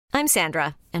I'm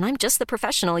Sandra, and I'm just the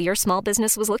professional your small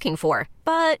business was looking for.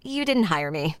 But you didn't hire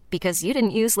me because you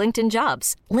didn't use LinkedIn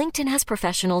Jobs. LinkedIn has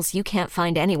professionals you can't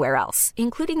find anywhere else,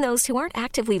 including those who aren't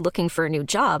actively looking for a new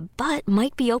job, but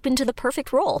might be open to the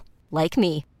perfect role, like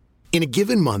me. In a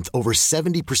given month, over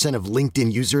 70% of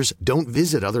LinkedIn users don't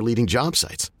visit other leading job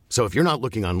sites. So if you're not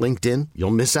looking on LinkedIn,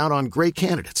 you'll miss out on great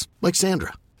candidates like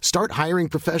Sandra. Start hiring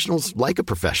professionals like a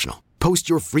professional. Post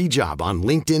your free job on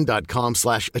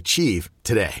linkedin.com/achieve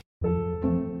today.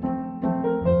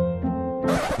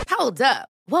 Hold up.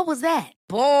 What was that?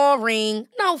 Boring.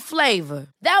 No flavor.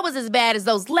 That was as bad as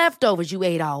those leftovers you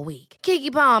ate all week.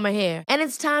 Keke Palmer here. And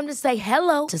it's time to say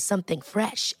hello to something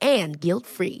fresh and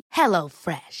guilt-free. Hello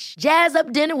Fresh. Jazz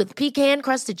up dinner with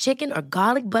pecan-crusted chicken or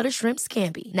garlic butter shrimp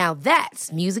scampi. Now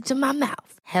that's music to my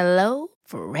mouth. Hello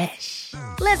Fresh.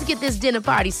 Let's get this dinner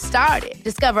party started.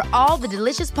 Discover all the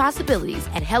delicious possibilities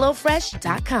at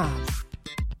hellofresh.com.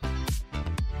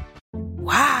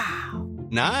 Wow.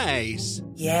 Nice.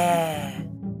 Yeah.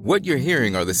 What you're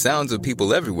hearing are the sounds of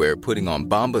people everywhere putting on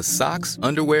Bombas socks,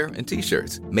 underwear, and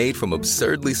T-shirts made from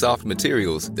absurdly soft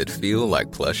materials that feel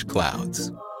like plush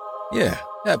clouds. Yeah,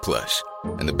 that plush.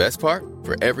 And the best part?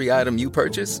 For every item you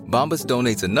purchase, Bombas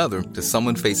donates another to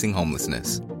someone facing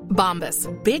homelessness. Bombas.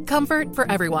 Big comfort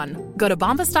for everyone. Go to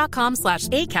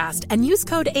bombas.com/ACAST and use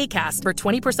code ACAST for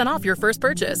 20% off your first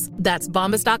purchase. That's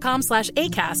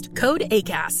bombas.com/ACAST. Code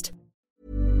ACAST.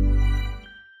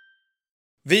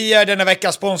 Vi är denna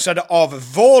vecka sponsrade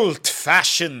av Volt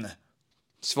Fashion.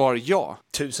 Svar ja.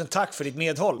 Tusen tack för ditt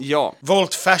medhåll. Ja.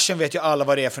 Volt Fashion vet ju alla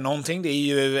vad det är för någonting. Det är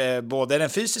ju både den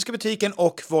fysiska butiken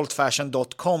och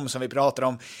voltfashion.com som vi pratar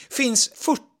om. Finns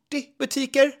 40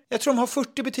 butiker. Jag tror de har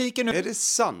 40 butiker nu. Är det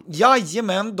sant?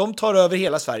 Jajamän, de tar över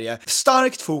hela Sverige.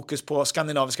 Starkt fokus på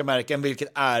skandinaviska märken,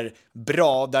 vilket är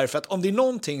bra. Därför att om det är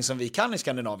någonting som vi kan i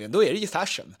Skandinavien, då är det ju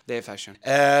fashion. Det är fashion.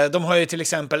 De har ju till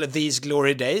exempel These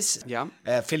Glory Days, Ja.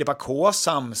 Filippa K,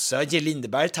 Samsö, J.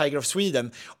 Lindeberg, Tiger of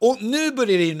Sweden. Och nu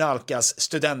börjar det ju nalkas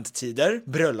studenttider,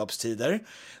 bröllopstider.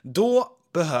 Då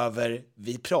behöver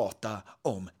vi prata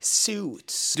om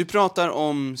suits. Du pratar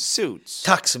om suits.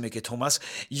 Tack så mycket, Thomas.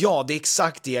 Ja, det är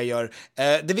exakt det jag gör.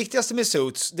 Det viktigaste med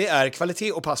suits, det är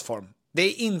kvalitet och passform. Det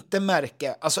är inte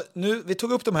märke. Alltså, vi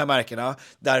tog upp de här märkena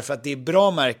därför att det är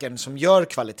bra märken som gör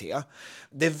kvalitet.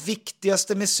 Det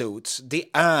viktigaste med suits, det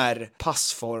är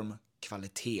passform,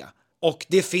 kvalitet. Och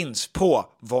det finns på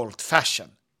Volt Fashion.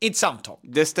 Inte samtal.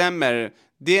 Det stämmer.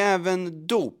 Det är även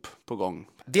dop på gång.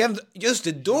 Just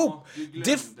det, dop.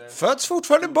 Det föds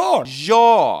fortfarande barn.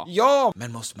 Ja! Ja,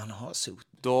 men måste man ha suit?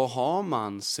 Då har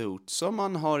man suit som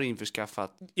man har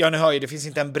införskaffat. Ja, ni hör ju, det finns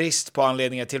inte en brist på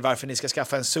anledningar till varför ni ska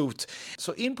skaffa en suit.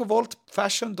 Så in på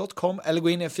voltfashion.com eller gå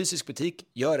in i en fysisk butik.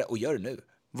 Gör det och gör det nu.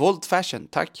 Volt Fashion,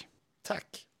 tack.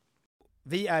 Tack.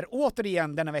 Vi är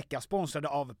återigen denna vecka sponsrade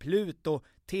av Pluto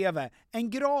TV, en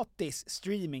gratis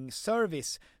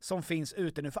streaming-service som finns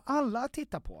ute nu för alla att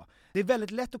titta på. Det är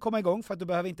väldigt lätt att komma igång för att du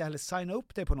behöver inte heller signa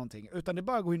upp dig på någonting, utan det är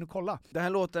bara att gå in och kolla. Det här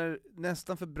låter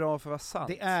nästan för bra för att vara sant.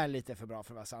 Det är lite för bra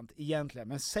för att vara sant egentligen,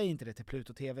 men säg inte det till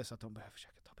Pluto TV så att de behöver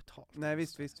försöka ta betalt. Nej,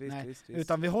 visst.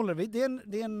 Utan vi håller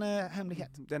det är en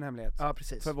hemlighet. Det är en hemlighet. Ja,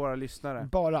 precis. För våra lyssnare.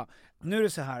 Bara. Nu är det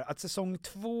så här att säsong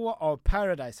 2 av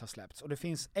Paradise har släppts och det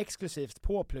finns exklusivt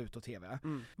på Pluto TV.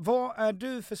 Vad är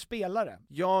du för spelare?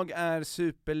 Jag är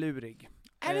superlurig.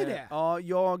 Är det det? Ja,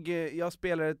 jag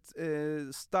spelar ett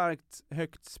starkt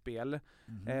högt spel.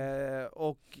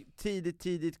 Och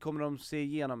tidigt kommer de se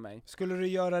igenom mig. Skulle du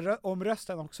göra om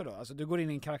rösten också då? Alltså du går in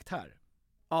i en karaktär?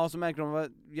 Ja, så märker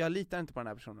de jag litar inte på den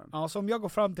här personen. Ja, så om jag går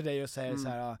fram till dig och säger så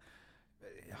här: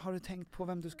 har du tänkt på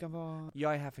vem du ska vara?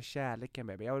 Jag är här för kärleken,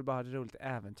 baby. Jag vill bara ha ett roligt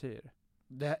äventyr.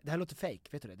 Det här låter fake,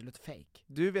 vet du det? Det låter fake.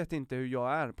 Du vet inte hur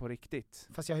jag är på riktigt.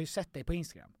 Fast jag har ju sett dig på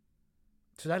Instagram.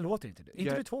 Så där låter inte du.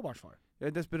 Inte du tvåbarnsfar? Jag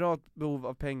är desperat behov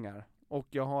av pengar. Och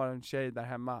jag har en tjej där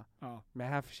hemma. Ja. Men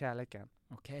jag är här för kärleken.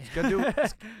 Okej.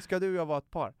 Ska du och jag vara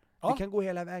ett par? Ja. Vi kan gå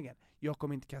hela vägen. Jag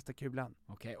kommer inte kasta kulan.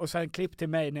 Okej. Och sen klipp till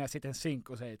mig när jag sitter i en synk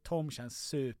och säger Tom känns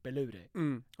superlurig.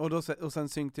 Och sen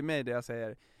synk till mig där jag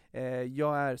säger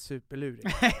jag är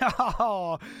superlurig.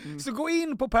 Så gå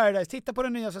in på Paradise, titta på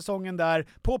den nya säsongen där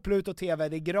på Pluto TV,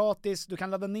 det är gratis, du kan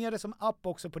ladda ner det som app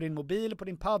också på din mobil, på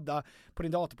din padda, på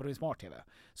din dator, på din smart-tv.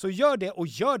 Så gör det och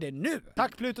gör det nu!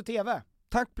 Tack Pluto TV!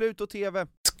 Tack Pluto TV!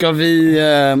 Ska vi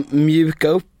mjuka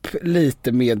upp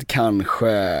lite med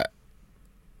kanske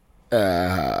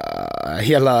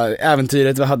hela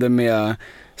äventyret vi hade med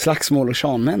slagsmål och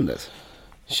Shawn Mendes?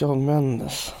 Shawn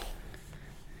Mendes.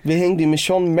 Vi hängde ju med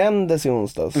Shawn Mendes i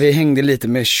onsdags. Vi hängde lite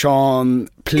med Shawn,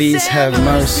 Please Have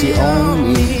Mercy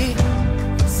On Me.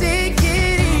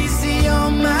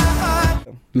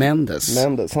 Mendes.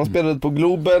 Han spelade på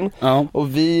Globen,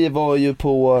 och vi var ju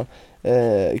på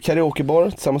karaokebar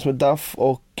tillsammans med Duff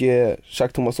och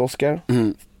Chuck Thomas Oscar.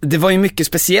 Det var ju mycket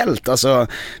speciellt, alltså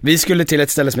vi skulle till ett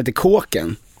ställe som heter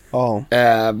Kåken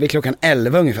vid klockan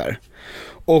 11 ungefär.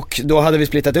 Och då hade vi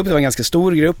splittat upp, det var en ganska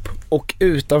stor grupp. Och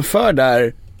utanför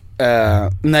där,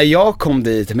 när jag kom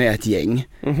dit med ett gäng,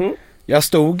 jag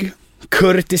stod,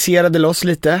 kurtiserade loss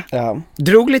lite,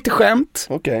 drog lite skämt,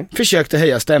 försökte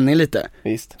höja stämningen lite.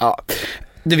 Visst. Ja,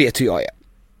 du vet hur jag är.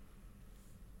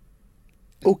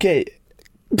 Okej.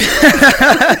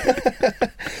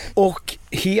 Och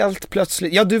helt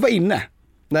plötsligt, ja, du var inne.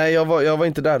 Nej, jag var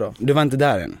inte där då. Du var inte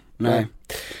där än. Nej.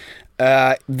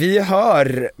 Vi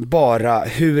hör bara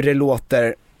hur det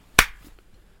låter.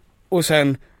 Och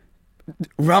sen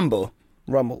Rumble.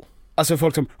 Alltså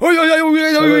folk som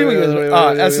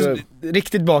alltså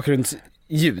riktigt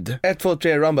bakgrundsljud. 1, 2,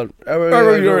 3 Rumble.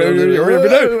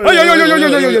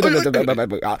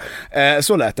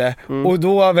 Så lät det. Och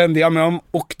då vände jag mig om,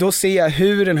 och då ser jag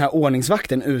hur den här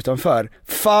ordningsvakten utanför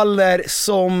faller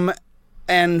som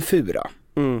en fura.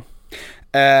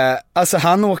 Alltså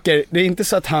han åker, det är inte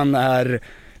så att han är,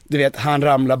 du vet, han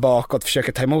ramlar bakåt och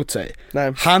försöker ta emot sig.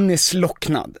 Nej. Han är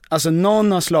slocknad. Alltså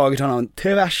någon har slagit honom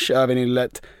tvärs över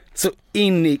nyllet, så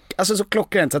in i, alltså så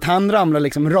klockrent, så att han ramlar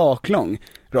liksom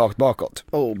rakt bakåt.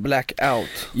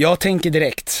 Blackout. Jag tänker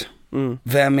direkt,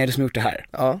 vem är det som gjort det här?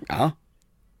 Ja.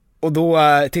 Och då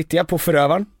tittar jag på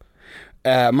förövaren.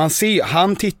 Man ser,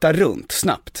 han tittar runt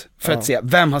snabbt för att se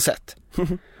vem har sett.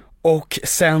 Och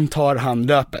sen tar han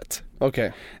löpet.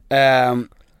 Okej.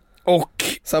 Och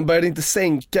så han började inte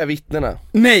sänka vittnena.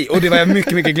 Nej, och det var jag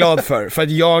mycket, mycket glad för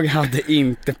att jag hade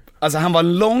inte, alltså han var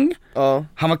lång,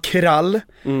 han var krall,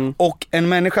 och en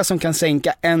människa som kan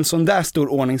sänka en sån där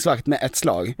stor ordningsvakt med ett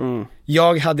slag.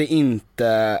 Jag hade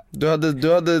inte... Du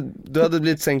hade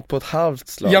blivit sänkt på ett halvt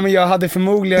slag. Ja, men jag hade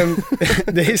förmodligen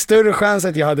det är större chans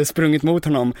att jag hade sprungit mot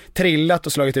honom, trillat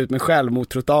och slagit ut mig själv mot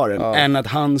trottoaren än att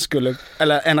han skulle,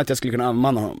 eller än att jag skulle kunna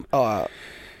använda honom.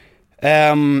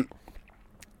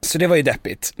 Så det var ju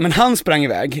deppigt. Men han sprang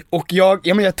iväg, och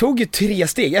jag tog ju 3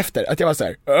 steg efter, att jag var så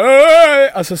här,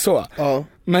 alltså så.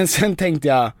 Men sen tänkte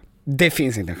jag, det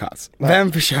finns inte en chans.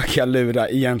 Vem försöker jag lura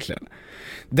egentligen?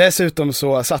 Dessutom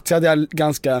så satsade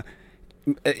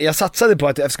jag satsade på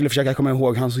att jag skulle försöka komma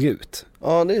ihåg hur han såg ut. Det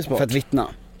är smart. För att vittna.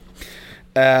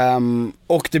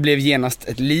 Och det blev genast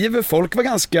ett liv. Folk var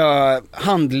ganska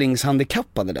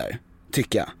handlingshandikappade där,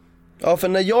 tycker jag. Ja, för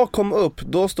när jag kom upp,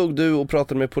 då stod du och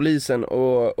pratade med polisen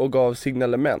och gav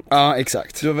signalement. Ja,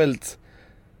 exakt. Du var väldigt...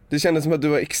 Det kändes som att du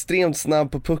var extremt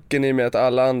snabb på pucken i och med att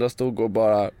alla andra stod och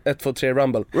bara 1, 2, 3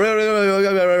 Rumble.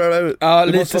 Ja,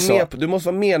 lite så. Du måste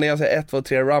vara med när jag säger 1, 2,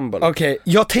 3 Rumble. Okej,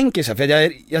 jag tänker så här,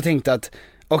 för jag tänkte att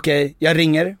jag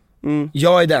ringer,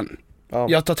 jag är den.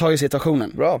 Jag tar tag i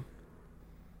situationen. Bra.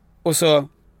 Och så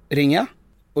ringer jag,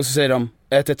 och så säger de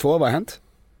 112, vad har hänt?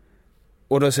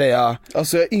 Och då säger jag,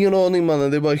 alltså jag har ingen aning,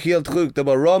 mannen, det är bara helt sjukt. Det är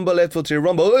bara Rumble, 1, 2, 3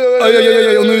 Rumble. Och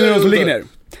nu är det någon som ligger ner.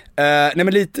 Nej,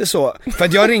 men lite så. För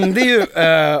att jag ringde ju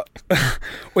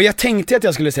och jag tänkte att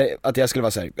jag skulle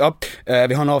vara så här,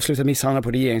 vi har en avslutad misshandel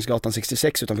på Regeringsgatan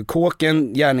 66 utanför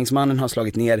Kåken. Gärningsmannen har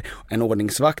slagit ner en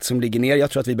ordningsvakt som ligger ner.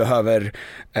 Jag tror att vi behöver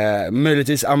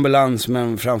möjligtvis ambulans,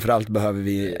 men framförallt behöver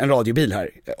vi en radiobil här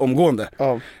omgående.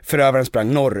 Förövaren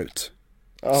sprang norrut.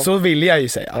 Så vill jag ju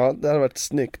säga. Ja, det hade varit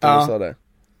snyggt om du sa det.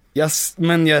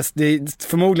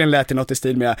 Förmodligen lät det något i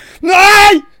stil med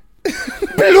nej!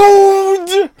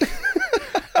 Blod!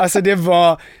 Alltså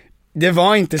det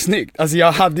var inte snyggt. Alltså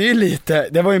jag hade ju lite,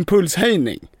 det var en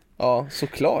pulshöjning. Ja,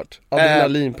 såklart.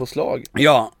 Adrenalinpåslag.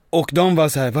 Ja, och de var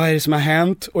så här, vad är det som har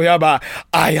hänt? Och jag bara,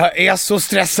 jag är så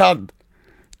stressad.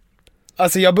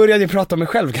 Alltså jag började prata om mig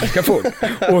själv ganska fort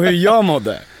och hur jag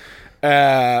mådde.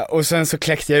 Och sen så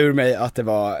kläckte jag ur mig att det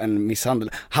var en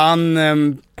misshandel.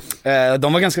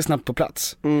 De var ganska snabbt på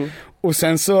plats. Och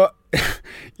sen så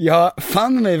jag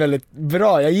fann mig väldigt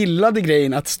bra. Jag gillade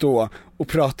grejen att stå och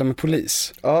prata med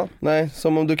polis. Ja, nej,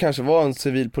 som om du kanske var en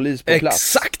civil polis på plats.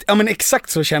 Exakt, ja men exakt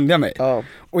så kände jag mig.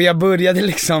 Och jag började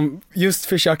liksom just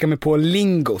försöka mig på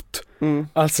lingot.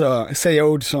 Alltså säga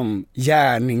ord som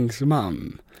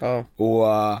gärningsman och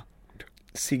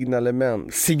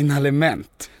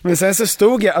signalement. Men sen så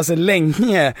stod jag alltså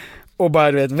länge och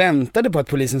bara väntade på att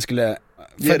polisen skulle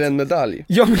ge dig en medalj.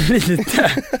 Ja, men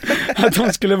lite. Att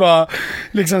de skulle vara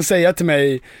liksom säga till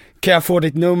mig, kan jag få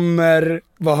ditt nummer?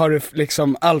 Vad har du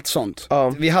liksom, allt sånt.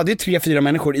 Vi hade ju 3-4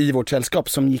 människor i vårt sällskap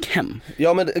som gick hem.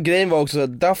 Ja, men grejen var också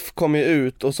att Duff kom ju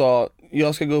ut och sa,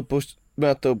 jag ska gå upp och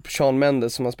möta upp Shawn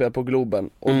Mendes som har spelat på Globen.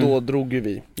 Och då drog ju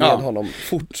vi med honom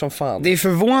fort som fan. Det är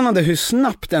förvånande hur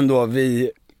snabbt ändå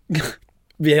vi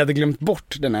vi hade glömt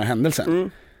bort den här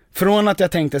händelsen. Från att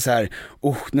jag tänkte så här,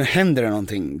 nu händer det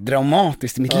någonting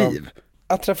dramatiskt i mitt liv.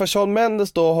 Att träffa Shawn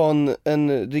Mendes då och ha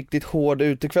en riktigt hård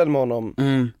utekväll med honom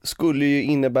skulle ju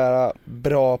innebära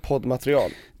bra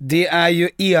poddmaterial. Det är ju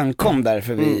enkom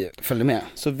därför vi följde med.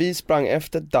 Så vi sprang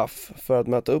efter Duff för att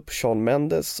möta upp Shawn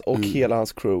Mendes och hela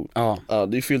hans crew. Ja,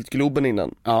 det är ju fyllt Globen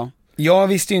innan. Ja. Jag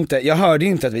visste ju inte, jag hörde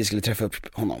ju inte att vi skulle träffa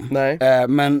upp honom. Nej.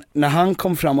 Men när han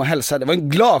kom fram och hälsade, det var en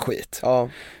glad skit. Ja.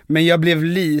 Men jag blev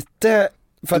lite,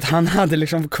 för att han hade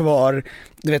liksom kvar,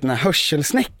 du vet, den här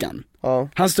hörselsnäckan. Ja.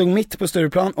 Han stod mitt på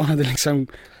Stureplan och hade liksom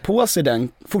på sig den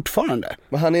fortfarande.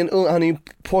 Men han är en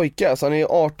pojke, alltså han är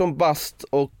 18 bast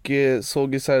och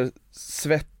såg ju så här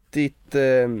svettigt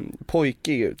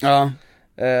pojkig ut. Ja.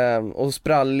 Och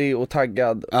sprallig och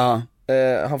taggad. Ja.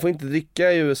 Han får inte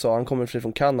dricka i USA, han kommer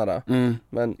från Kanada.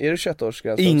 Men är det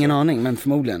 21-årsgräns? Ingen aning, men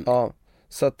förmodligen. Ja.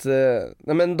 Så att,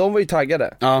 nej men de var ju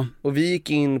taggade. Ja. Och vi gick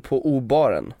in på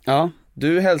O-baren. Ja.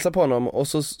 Du hälsar på honom och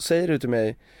så säger du till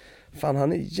mig, fan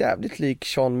han är jävligt lik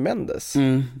Shawn Mendes.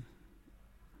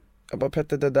 Jag bara,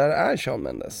 Petter, det där är Shawn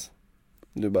Mendes.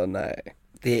 Du bara, nej.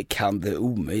 Det kan det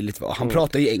omöjligt vara. Han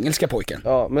pratar ju engelska, pojken.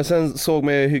 Ja, men sen såg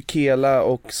man ju hur Kela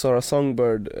och Sarah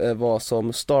Songbird var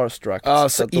som starstruck. Ja,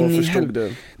 så att då förstod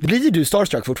du. Blir du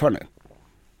starstruck fortfarande?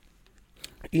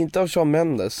 Inte av Shawn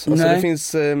Mendes. Alltså det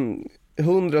finns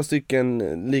 100 stycken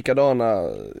likadana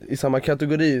i samma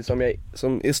kategori som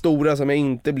är stora som jag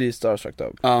inte blir starstruck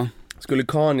av. Ja. Skulle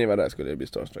Kanye vara där skulle jag bli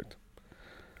starstruck.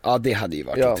 Ja, det hade ju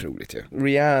varit otroligt ju.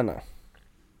 Rihanna.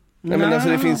 Nej men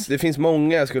alltså det finns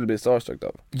många jag skulle bli starstruck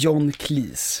av. John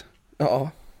Cleese. Ja.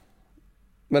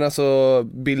 Men alltså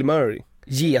Bill Murray.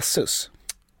 Jesus.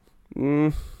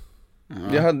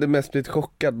 Jag hade mest blivit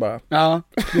chockad bara. Ja,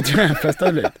 det tror jag flest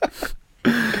har blivit.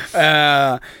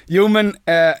 Jo men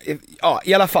ja,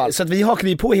 i alla fall. Så att vi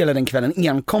hakade på hela den kvällen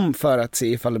enkom för att se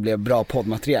ifall det blev bra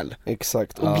poddmaterial.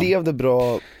 Exakt, och blev det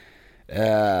bra?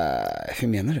 Hur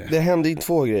menar du? Det hände ju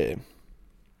 2 grejer.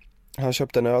 Han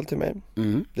köpte en öl till mig.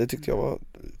 Det tyckte jag var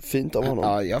fint av honom.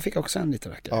 Ja, jag fick också en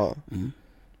liten rackare. Ja.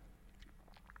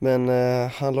 Men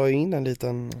han la ju in en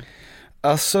liten...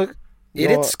 Alltså, är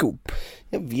det ett scoop?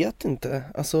 Jag vet inte.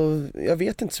 Alltså, jag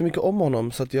vet inte så mycket om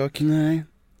honom så att jag... Nej.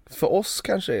 För oss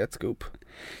kanske är ett scoop.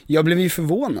 Jag blev ju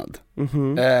förvånad.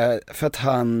 För att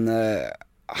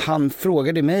han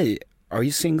frågade mig, are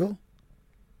you single?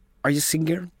 Are you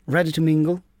singer? Ready to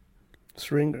mingle?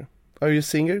 Stringer. Are you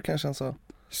singer kanske han sa.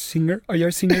 Singer? Are you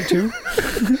a singer too?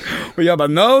 Och jag bara,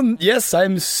 no, yes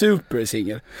I'm super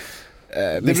single.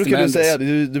 Det brukar du säga,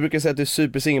 du brukar säga att du är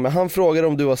supersingel. Men han frågade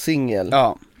om du var singel.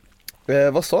 Ja.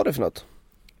 Vad sa du för något?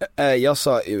 Jag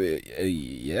sa,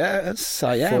 yes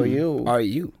I am. For you. Are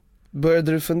you?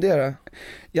 Började du fundera?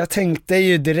 Jag tänkte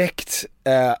ju direkt,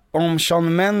 om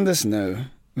Shawn Mendes nu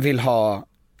vill ha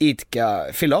idka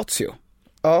fellatio.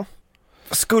 Ja.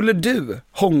 Skulle du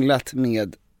hånglat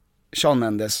med Shawn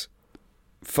Mendes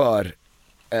för,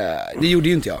 det gjorde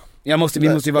ju inte jag. Vi måste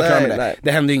ju vara klara med det. Nej.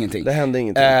 Det hände ingenting. Det hände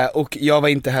ingenting. Och jag var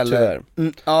inte heller...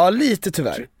 Tyvärr. Ja, lite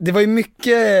tyvärr. Det var ju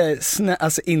mycket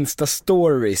alltså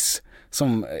Insta-stories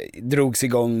som drogs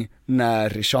igång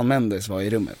när Shawn Mendes var i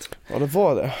rummet. Ja, det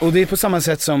var det. Och det är på samma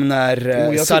sätt som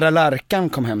när Sara Larkan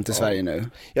kom hem till Sverige nu.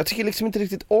 Jag tycker liksom inte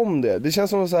riktigt om det. Det känns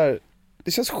som så här,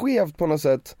 det känns skevt på något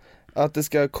sätt att det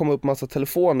ska komma upp massa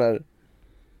telefoner.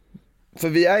 För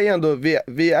vi är ju ändå,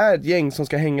 vi är ett gäng som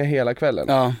ska hänga hela kvällen.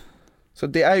 Ja. Så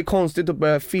det är ju konstigt att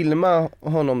börja filma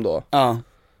honom då. Ja.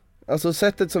 Alltså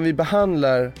sättet som vi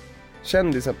behandlar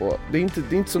kändisar på, det är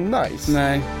inte så nice.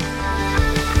 Nej.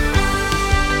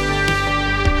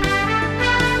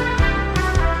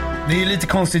 Det är ju lite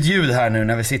konstigt ljud här nu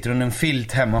när vi sitter under en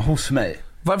filt hemma hos mig.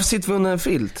 Varför sitter vi under en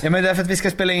filt? Ja, men därför att vi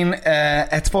ska spela in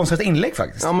ett sponsrat inlägg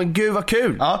faktiskt. Ja men gud vad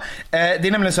kul. Ja, det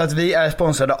är nämligen så att vi är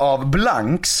sponsrade av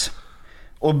Blanks.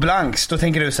 Och Blanks, då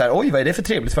tänker du så här, oj vad är det för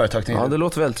trevligt företag? Ja, det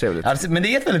låter väldigt trevligt. Alltså, men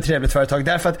det är ett väldigt trevligt företag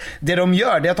därför att det de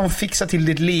gör, det är att de fixar till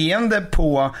ditt leende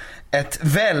på ett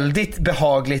väldigt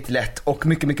behagligt, lätt och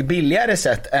mycket, mycket billigare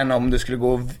sätt än om du skulle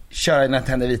gå och köra dina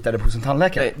tänder vitare på en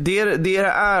tandläkare. Det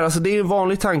är en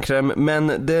vanlig tandkräm,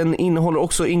 men den innehåller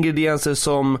också ingredienser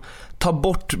som tar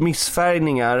bort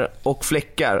missfärgningar och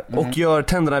fläckar och gör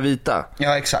tänderna vita.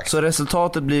 Ja, exakt. Så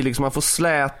resultatet blir liksom man får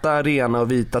släta, rena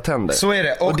och vita tänder. Så är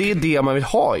det. Och det är det man vill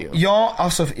ha ju. Ja,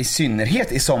 alltså i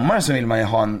synnerhet i sommar så vill man ju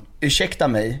ha en ursäkta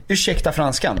mig, ursäkta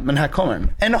franskan, men här kommer den.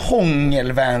 En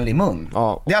hångelvänlig mun.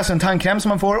 Ja. Det är alltså en tandkräm som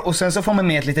man får, och sen så får man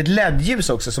med ett litet LED-ljus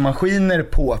också som man skiner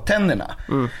på tänderna.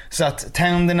 Så att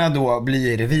tänderna då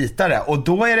blir vitare. Och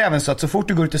då är det även så att så fort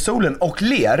du går ut i solen och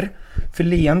ler, för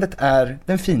leendet är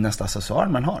den finaste accessoar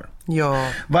man har. Ja.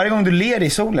 Varje gång du ler i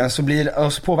solen så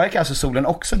påverkar alltså solen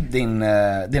också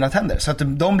dina tänder, så att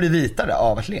de blir vitare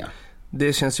av att le.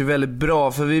 Det känns ju väldigt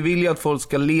bra, för vi vill ju att folk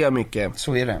ska le mycket.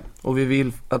 Så är det. Och vi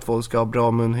vill att folk ska ha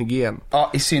bra munhygien.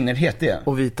 Ja, i synnerhet det.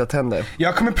 Och vita tänder.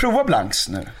 Jag kommer prova Blanks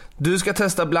nu. Du ska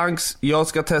testa Blanks, jag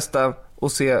ska testa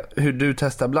och se hur du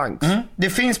testar Blanks. Det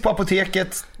finns på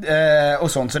apoteket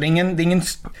och sånt, så det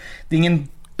är ingen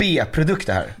B-produkt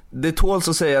det här. Det tåls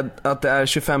att säga att det är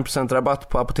 25% rabatt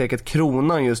på apoteket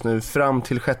Kronan just nu fram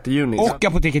till 6 juni. Och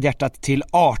apoteket Hjärtat till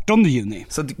 18 juni.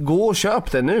 Så gå och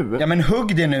köp det nu. Ja, men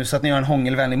hugg det nu så att ni har en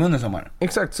hångelvänlig mun i sommar.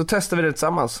 Exakt, så testar vi det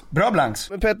tillsammans. Bra Blanks.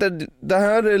 Men Petter, det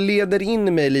här leder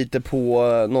in mig lite på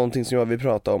någonting som jag vill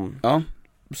prata om. Ja.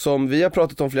 Som vi har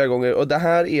pratat om flera gånger, och det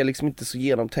här är liksom inte så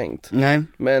genomtänkt. Nej.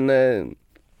 Men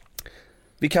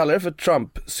vi kallar det för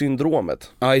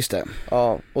Trump-syndromet. Ja, just det.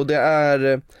 Ja, och det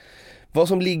är vad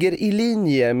som ligger i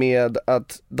linje med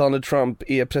att Donald Trump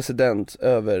är president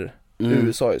över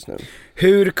USA just nu.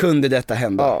 Hur kunde detta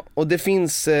hända? Ja, och det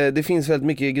finns väldigt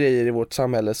mycket grejer i vårt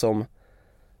samhälle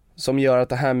som gör att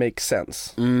det här makes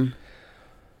sense.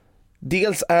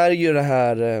 Dels är ju det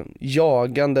här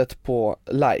jagandet på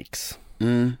likes.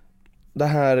 Det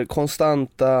här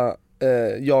konstanta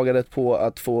jagandet på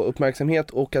att få uppmärksamhet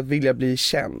och att vilja bli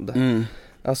känd.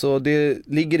 Alltså det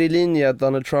ligger i linje att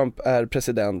Donald Trump är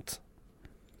president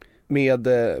med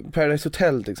Paradise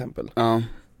Hotel till exempel.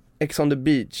 Ex on the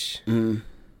Beach.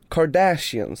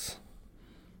 Kardashians.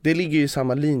 Det ligger ju i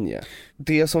samma linje.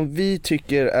 Det som vi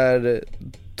tycker är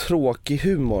tråkig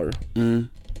humor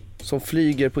som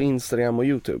flyger på Instagram och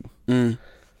YouTube.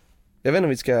 Jag vet inte om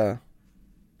vi ska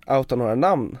outa några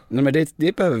namn. Nej, men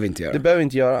det behöver vi inte göra. Det behöver vi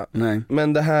inte göra. Nej.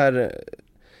 Men det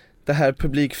här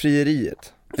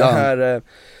publikfrieriet.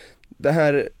 Det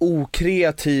här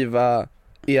okreativa,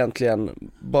 egentligen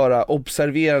bara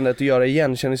observerandet och göra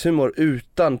igenkänningshumor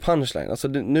utan punchline. Alltså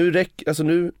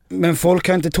nu Men folk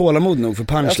har inte tålamod nog för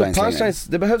punchlines, punchlines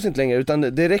det behövs inte längre, utan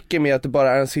det räcker med att det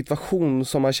bara är en situation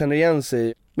som man känner igen sig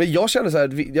i. Men jag känner så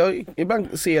här, jag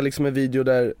ibland ser liksom en video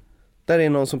där är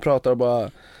någon som pratar och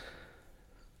bara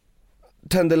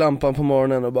tänder lampan på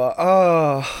morgonen och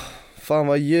bara fan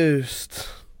vad ljust.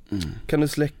 Kan du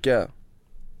släcka?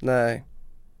 Nej.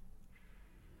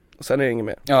 Och sen är det inget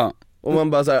mer. Ja. Och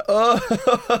man bara såhär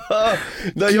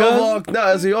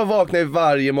jag vaknar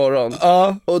varje morgon.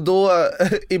 Och då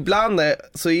ibland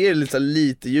så är det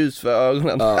lite ljus för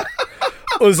ögonen.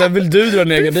 Och sen vill du dra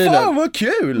ner gardinen. Fan vad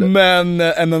kul. Men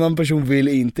en annan person vill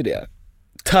inte det.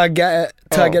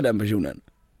 Tagga den personen.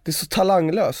 Det är så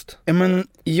talanglöst.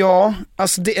 Ja,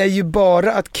 alltså det är ju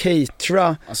bara att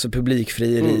catera, alltså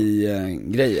publikfrieri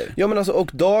grejer. Ja, men alltså,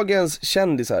 och dagens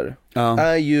kändisar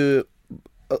är ju,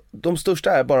 de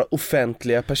största är bara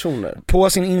offentliga personer. På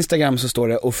sin Instagram så står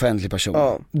det offentlig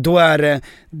person. Då är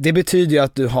det betyder ju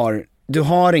att du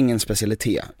har ingen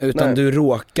specialitet, utan du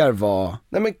råkar vara...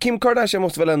 Nej, men Kim Kardashian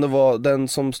måste väl ändå vara den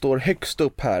som står högst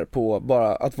upp här på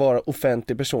bara att vara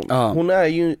offentlig person. Hon är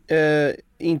ju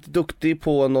inte duktig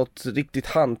på något riktigt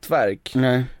hantverk.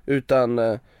 Nej. Utan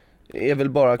är väl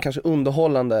bara kanske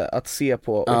underhållande att se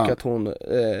på, och att hon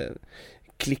är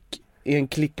en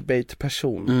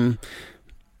clickbait-person.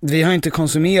 Vi har inte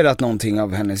konsumerat någonting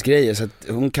av hennes grejer, så att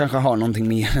hon kanske har någonting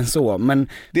mer än så. Men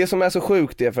det som är så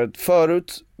sjukt är för att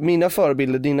förut, mina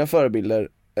förebilder, dina förebilder,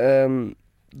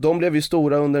 de blev ju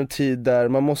stora under en tid där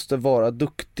man måste vara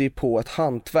duktig på ett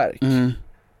hantverk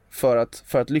för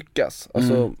att lyckas.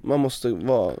 Alltså man måste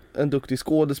vara en duktig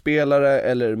skådespelare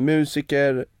eller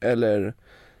musiker eller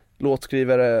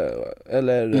låtskrivare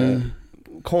eller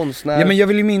konstnär. Ja, men jag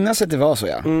vill ju minnas att det var så,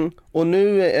 ja. Och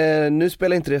nu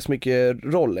spelar inte det så mycket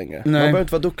roll längre. Man behöver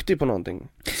inte vara duktig på någonting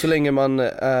så länge man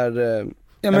är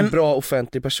en bra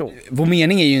offentlig person. Vår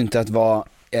mening är ju inte att vara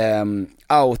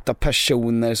outa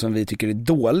personer som vi tycker är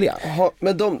dåliga.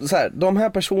 Men de här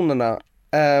personerna,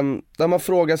 där man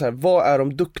frågar så här, vad är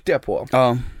de duktiga på?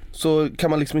 Så kan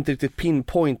man liksom inte riktigt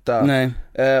pinpointa. Nej.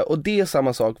 Och det är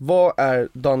samma sak. Vad är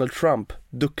Donald Trump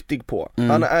duktig på?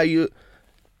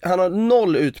 Han har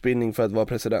 0 utbildning för att vara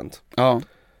president.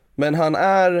 Men han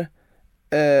är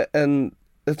han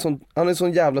är en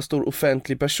sån jävla stor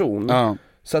offentlig person.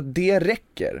 Så att det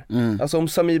räcker. Alltså om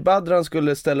Samir Badran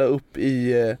skulle ställa upp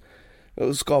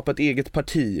och skapa ett eget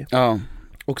parti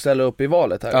och ställa upp i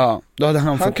valet här, då hade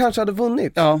han kanske hade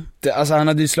vunnit. Alltså han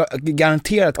hade ju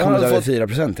garanterat kommit över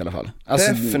 4% i alla fall.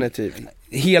 Alltså, definitivt.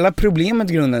 hela problemet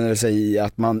grundar sig i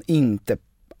att man inte,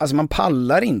 alltså man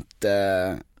pallar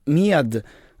inte med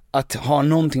att ha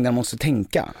någonting där man måste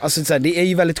tänka. Alltså så här, det är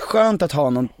ju väldigt skönt att ha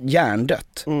någon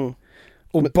hjärndött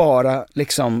och bara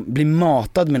liksom bli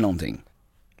matad med någonting.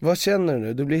 Vad känner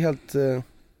du? Du blir helt...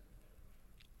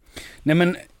 Nej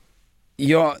men,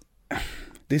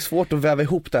 det är svårt att väva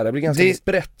ihop det blir ganska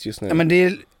brett just nu. Ja, men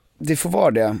det får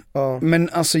vara det. Ja. Men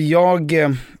alltså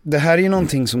det här är ju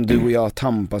någonting som du och jag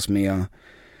tampas med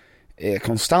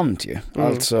konstant ju.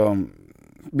 Alltså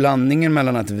blandningen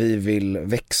mellan att vi vill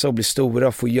växa och bli stora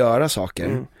och få göra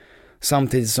saker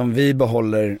samtidigt som vi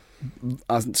behåller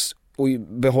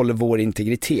vår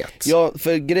integritet. Ja,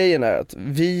 för grejen är att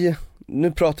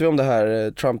nu pratar vi om det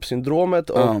här Trump-syndromet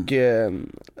och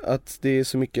att det är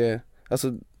så mycket,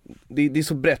 alltså det är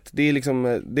så brett, det är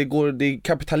liksom, det är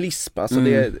kapitalism, alltså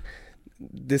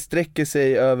det sträcker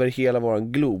sig över hela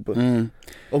våran glob.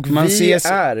 Och vi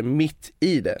är mitt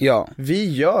i det. Ja.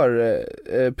 Vi gör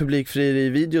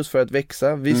publikfrieri-videos för att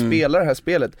växa, vi spelar det här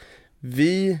spelet.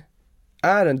 Vi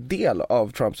är en del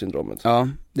av Trump-syndromet. Ja,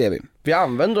 det är vi. Vi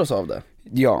använder oss av det.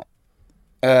 Ja.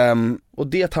 Och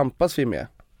det tampas vi med.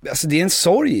 Alltså det är en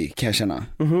sorg kan jag känna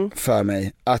för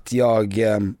mig att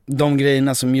de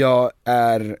grejerna som jag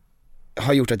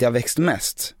har gjort att jag växt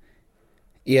mest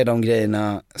är de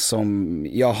grejerna som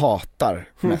jag hatar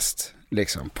mest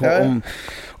liksom.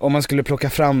 Om man skulle plocka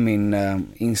fram min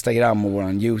Instagram och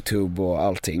våran YouTube och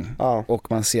allting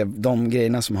och man ser de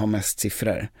grejerna som har mest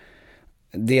siffror,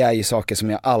 det är ju saker som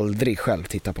jag aldrig själv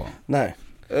tittar på. Nej.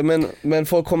 Men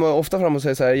folk kommer ofta fram och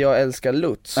säger så här: jag älskar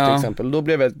Lutz till exempel. Då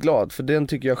blir jag väldigt glad, för den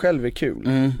tycker jag själv är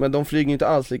kul. Men de flyger inte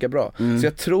alls lika bra. Så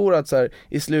jag tror att så här,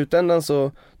 i slutändan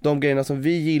så de grejerna som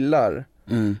vi gillar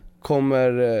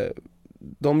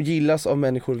de gillas av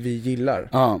människor vi gillar.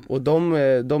 Och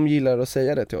de gillar att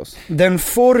säga det till oss. Den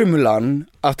formulan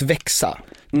att växa,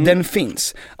 den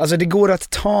finns. Alltså det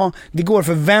går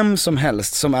för vem som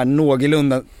helst som är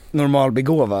någorlunda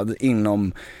normalbegåvad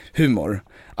inom humor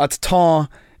att ta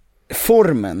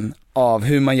formen av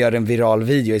hur man gör en viral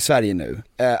video i Sverige nu.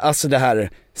 Alltså det här,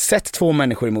 sätt två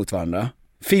människor emot varandra,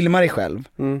 filma dig själv,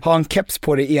 ha en keps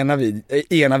på dig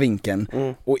i ena vinkeln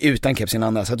och utan keps i den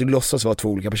andra, så att du låtsas vara två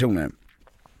olika personer.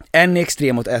 En är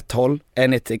extrem åt ett håll,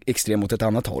 en är extrem åt ett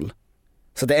annat håll.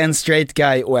 Så det är en straight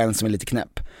guy och en som är lite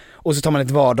knäpp. Och så tar man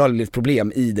ett vardagligt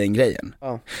problem i den grejen.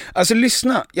 Alltså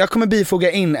lyssna, jag kommer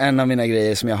bifoga in en av mina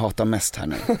grejer som jag hatar mest här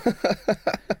nu.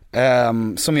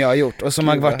 Som jag har gjort och som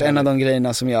har varit en av de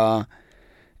grejerna som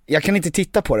jag kan inte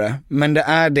titta på det, men det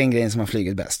är den grejen som har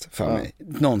flugit bäst för mig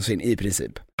någonsin i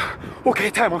princip.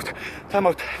 Okej,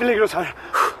 timeout. Vi lägger oss här.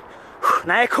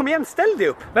 Nej, kom igen, ställ dig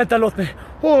upp. Vänta, låt mig.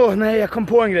 Nej, jag kom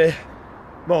på en grej.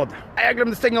 Vad? Jag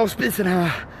glömde stänga av spisen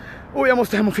här. Jag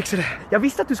måste hem och fixa det. Jag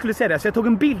visste att du skulle säga det, så jag tog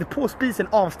en bild på spisen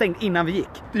avstängd innan vi gick.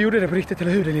 Du gjorde det på riktigt,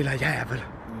 eller hur, din lilla jävel?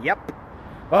 Japp.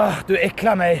 Du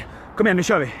äcklar mig. Kom igen, nu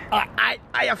kör vi.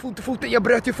 Jag får inte foten. Jag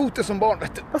bröt ju foten som barn,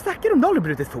 vet du. Vad snackar du om? Du har aldrig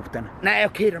brutit foten. Nej,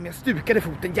 okej, men jag stukade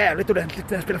foten jävligt ordentligt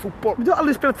när jag spelade fotboll. Men du har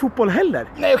aldrig spelat fotboll heller.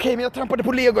 Nej, okej, men jag trampade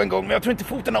på Lego en gång, men jag tror inte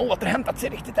foten har återhämtat sig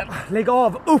riktigt än. Lägg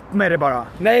av, upp med det bara.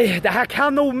 Nej, det här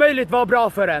kan omöjligt vara bra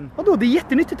för en. Vadå, det är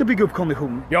jättenyttigt att bygga upp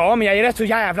kondition. Ja, men jag är rätt så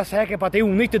jävla säker på att det är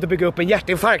onyttigt att bygga upp en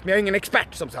hjärtinfarkt, men jag är ingen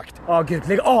expert som sagt. Gud,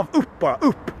 lägg av, upp bara,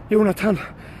 upp. Jonathan,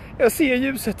 jag ser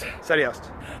ljuset. Seriöst.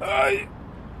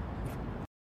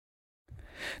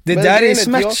 Det där är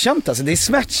smärtsamt alltså. Det är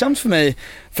smärtsamt för mig,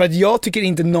 för att jag tycker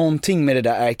inte någonting med det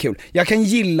där är kul. Jag kan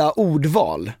gilla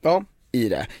ordval i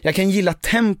det. Jag kan gilla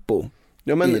tempo.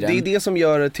 Ja, men det är det som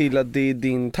gör det till att det är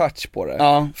din touch på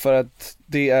det. För att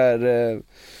det är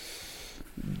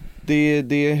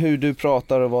hur du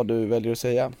pratar och vad du väljer att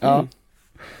säga.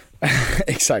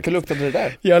 Exakt. Hur luktade det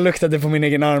där? Jag luktade på min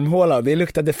egen armhåla. Det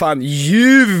luktade fan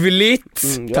ljuvligt.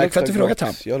 Tack för att du frågade,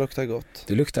 Tam. Jag luktar gott.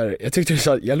 Du luktar, jag tyckte du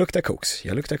sa, jag luktar koks.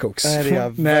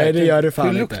 Nej, det gör du fan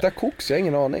inte. Hur luktar koks? Jag har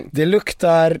ingen aning. Det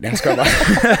luktar, jag ska bara.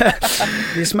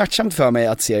 Det är smärtsamt för mig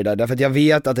att se det där, därför att jag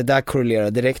vet att det där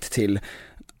korrelerar direkt till,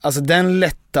 alltså den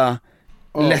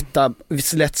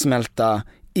lättsmälta,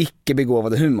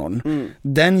 icke-begåvade humorn.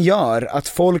 Den gör att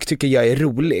folk tycker jag är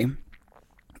rolig.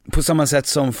 På samma sätt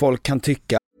som folk kan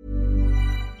tycka.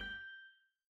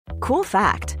 Cool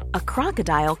fact, a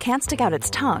crocodile can't stick out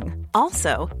its tongue.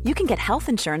 Also, you can get health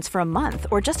insurance for a month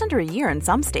or just under a year in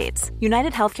some states.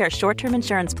 United Healthcare short-term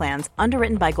insurance plans,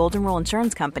 underwritten by Golden Rule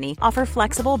Insurance Company, offer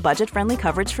flexible, budget-friendly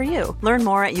coverage for you. Learn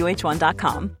more at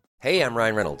uh1.com. Hey, I'm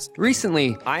Ryan Reynolds.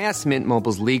 Recently, I asked Mint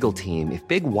Mobile's legal team if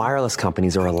big wireless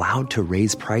companies are allowed to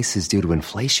raise prices due to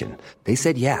inflation. They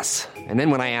said yes. And then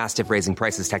when I asked if raising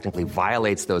prices technically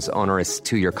violates those onerous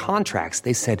two-year contracts,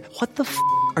 they said, "What the f***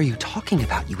 are you talking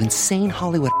about, you insane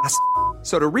Hollywood ass?"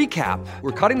 So to recap,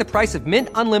 we're cutting the price of Mint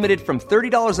Unlimited from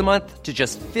 $30 a month to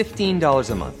just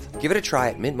 $15 a month. Give it a try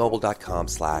at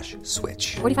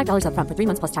mintmobile.com/switch. $45 up front for 3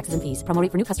 months plus taxes and fees. Promo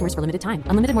rate for new customers for limited time.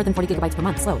 Unlimited more than 40 gigabytes per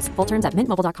month. Slows full terms at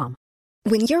mintmobile.com.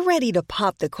 When you're ready to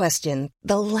pop the question,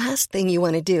 the last thing you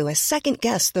want to do is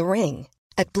second-guess the ring.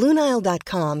 At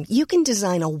BlueNile.com, you can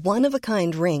design a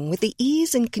one-of-a-kind ring with the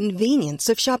ease and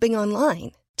convenience of shopping online.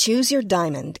 Choose your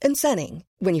diamond and setting.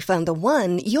 When you find the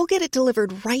one, you'll get it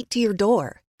delivered right to your door.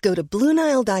 Go to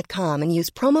BlueNile.com and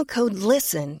use promo code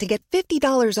LISTEN to get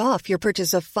 $50 off your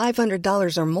purchase of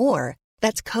 $500 or more.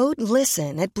 That's code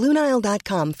LISTEN at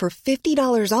BlueNile.com for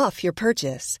 $50 off your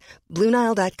purchase.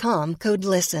 BlueNile.com, code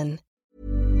LISTEN.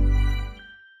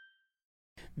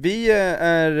 Vi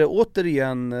är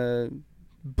återigen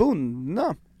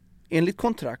bundna enligt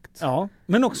kontrakt. Ja,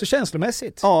 men också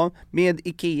känslomässigt. Ja, med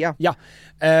IKEA. Ja,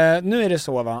 nu är det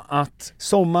så va, att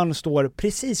sommaren står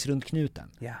precis runt knuten.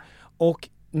 Ja. Och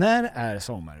när är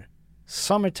sommar?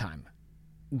 Summertime.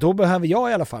 Då behöver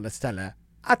jag i alla fall ett ställe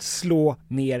att slå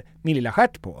ner min lilla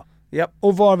stjärt på. Ja.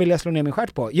 Och var vill jag slå ner min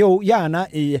stjärt på? Jo, gärna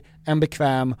i en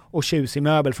bekväm och tjusig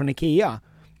möbel från IKEA.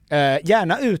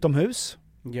 Gärna utomhus.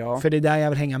 Ja. För det är där jag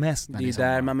vill hänga mest. Det är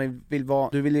där man vill vara.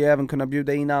 Du vill ju även kunna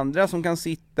bjuda in andra som kan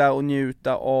sitta och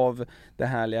njuta av det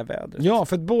härliga vädret. Ja,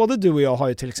 för att både du och jag har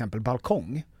ju till exempel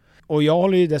balkong. Och jag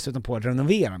håller ju dessutom på att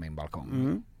renovera min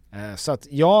balkong. Så att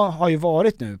jag har ju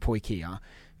varit nu på IKEA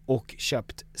och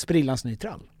köpt sprillans ny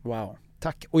trall. Wow.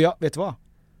 Tack. Och jag, vet du vad?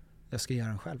 Jag ska göra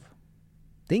den själv.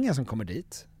 Det är ingen som kommer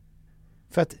dit.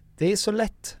 För att det är så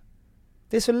lätt.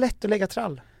 Det är så lätt att lägga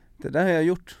trall. Det där har jag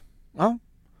gjort. Ja.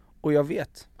 Och jag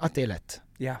vet att det är lätt.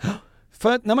 Ja.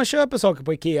 För att när man köper saker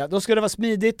på IKEA, då ska det vara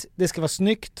smidigt, det ska vara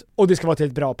snyggt och det ska vara till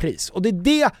ett bra pris. Och det är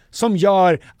det som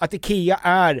gör att IKEA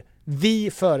är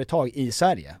vi företag i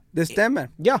Sverige. Det stämmer.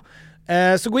 Ja.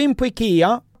 Så gå in på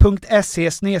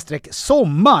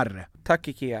ikea.se/sommar. Tack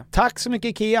IKEA. Tack så mycket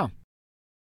IKEA.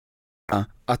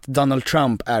 Att Donald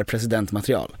Trump är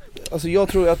presidentmaterial. Alltså jag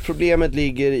tror att problemet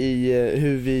ligger i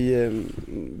hur vi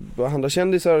behandlar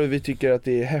kändisar och vi tycker att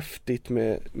det är häftigt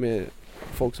med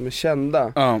folk som är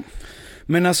kända. Ja.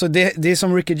 Men alltså det är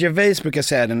som Ricky Gervais brukar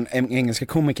säga, den engelska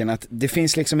komikern, att det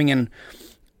finns liksom ingen,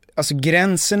 alltså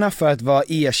gränserna för att vara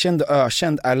erkänd och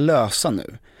ökänd är lösa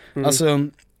nu. Alltså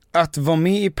att vara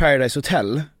med i Paradise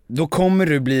Hotel, då kommer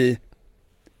du bli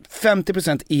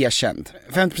 50% erkänd.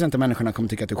 50% av människorna kommer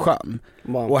tycka att du är skön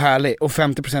och härlig, och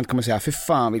 50% kommer säga för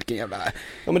fan vilken jävla...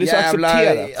 Ja, men det är så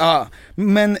accepterat. Ja,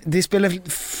 men det spelar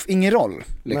ingen roll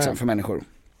liksom för människor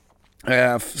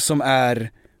som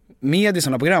är med i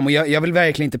sådana program. Och jag vill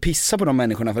verkligen inte pissa på de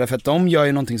människorna, för att de gör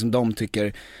ju någonting som de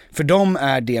tycker, för dem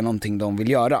är det någonting de vill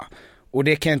göra. Och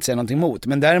det kan jag inte säga någonting emot.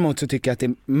 Men däremot så tycker jag att det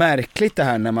är märkligt det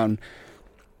här när man,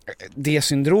 det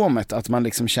syndromet att man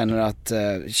liksom känner att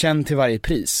känn till varje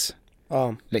pris.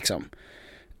 Ja. Liksom.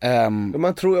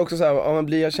 Man tror ju också så här, om man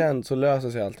blir känd så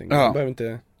löser sig allting. Ja. Jag behöver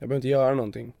inte göra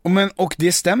någonting. Och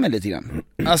det stämmer lite grann.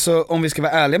 Alltså om vi ska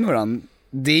vara ärliga med varandra,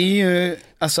 det är ju,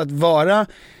 alltså att vara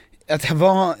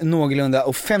någorlunda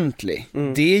offentlig,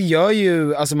 det gör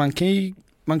ju, alltså man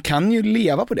kan ju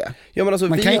leva på det. Ja, men alltså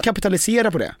man kan ju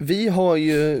kapitalisera på det. Vi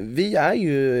är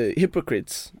ju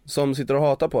hypocrites som sitter och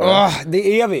hatar på det.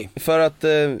 Det är vi. För att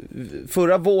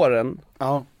förra våren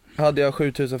hade jag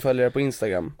 7000 följare på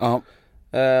Instagram.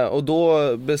 Och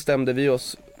då bestämde vi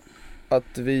oss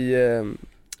att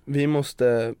vi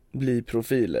måste bli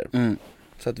profiler.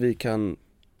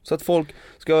 Så att folk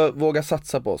ska våga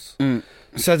satsa på oss.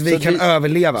 Så att vi kan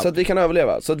överleva. Så att vi kan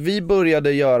överleva. Så att vi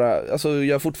började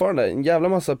gör fortfarande en jävla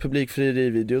massa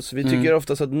publikfrieri-videos. Vi tycker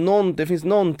oftast att det finns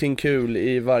någonting kul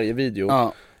i varje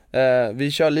video.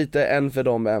 Vi kör lite en för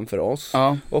dem, en för oss.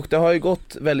 Och det har ju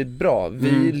gått väldigt bra.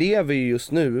 Vi lever ju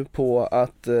just nu på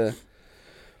att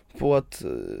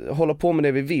hålla på med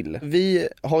det vi vill. Vi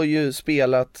har ju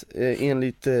spelat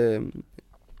enligt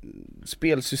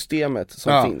spelsystemet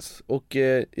som finns. Och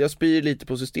jag spyr lite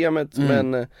på systemet,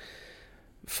 men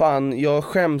fan, jag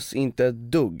skäms inte ett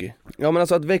dugg. Ja, men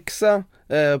alltså att växa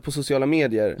på sociala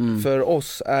medier för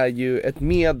oss är ju ett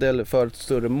medel för ett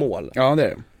större mål. Ja, det är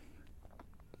det.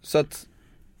 Så att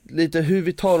lite hur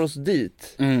vi tar oss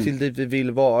dit till dit vi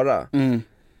vill vara.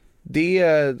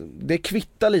 Det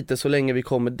kvittar lite så länge vi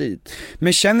kommer dit.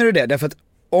 Men känner du det? Därför att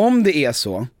om det är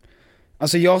så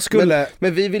Alltså jag skulle...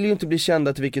 Men vi vill ju inte bli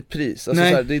kända till vilket pris. Alltså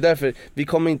så här, det är därför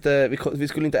vi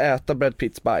skulle inte äta Brad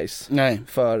Pitts bajs. Nej.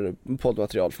 För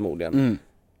poddmaterial förmodligen.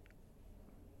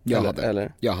 Jag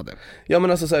hade. Ja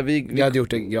men alltså så här, vi hade gjort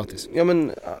det gratis. Ja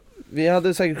men vi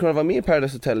hade säkert kunnat vara med i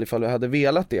Paradise Hotel ifall vi hade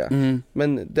velat det.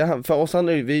 Men det, för oss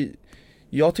andra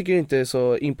jag tycker inte det är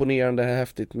så imponerande och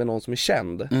häftigt med någon som är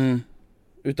känd.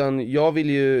 Utan jag vill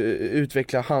ju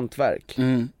utveckla hantverk.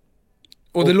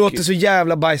 Och det låter så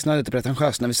jävla bajsnödigt och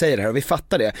pretentiöst när vi säger det här, och vi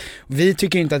fattar det. Vi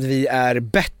tycker inte att vi är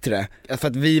bättre för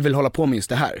att vi vill hålla på med just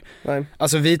det här. Nej.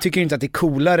 Alltså vi tycker inte att det är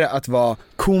coolare att vara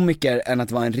komiker än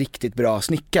att vara en riktigt bra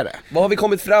snickare. Vad har vi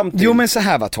kommit fram till? Jo men så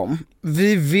här va Tom,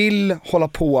 vi vill hålla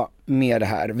på med det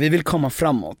här, vi vill komma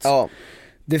framåt. Ja.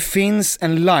 Det finns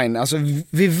en line, alltså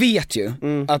vi vet ju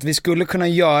att vi skulle kunna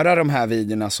göra de här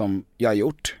videorna som jag har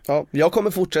gjort. Ja, jag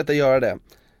kommer fortsätta göra det.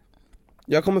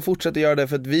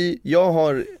 För att jag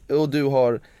har och du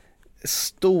har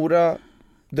stora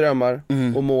drömmar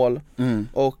och mål.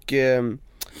 Och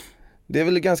det är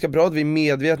väl ganska bra att vi är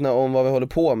medvetna om vad vi håller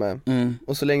på med.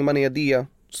 Och så länge man är det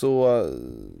så,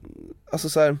 alltså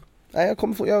så här, nej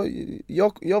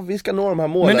vi ska nå de här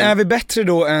målen. Men är vi bättre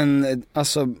då än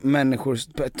alltså människor,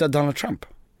 Donald Trump?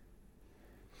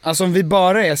 Alltså om vi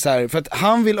bara är så här, för att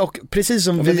han vill, och precis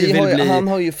som vi vill bli...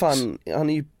 Han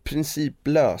är ju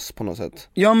principlös på något sätt.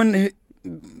 Ja men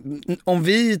om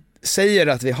vi säger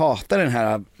att vi hatar den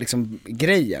här liksom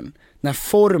grejen, den här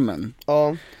formen.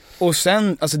 Ja. Och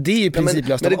sen, alltså det är ju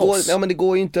principlöst av oss. Ja men det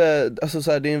går ju inte, alltså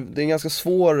så här, det är en ganska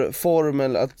svår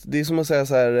formel att, det är som att säga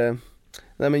så här,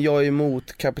 nej men jag är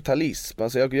emot kapitalism,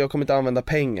 alltså jag kommer inte använda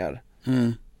pengar.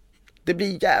 Det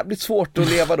blir jävligt svårt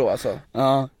att leva då alltså.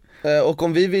 Ja. Och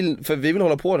om vi vill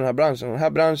hålla på den här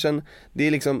branschen, det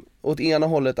är liksom, åt ena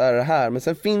hållet är det här, men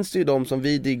sen finns det ju de som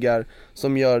vi diggar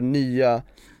som gör nya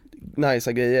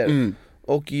nice grejer.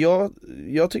 Och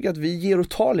jag tycker att vi ger och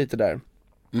tar lite där.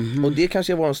 Och det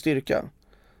kanske är vår styrka,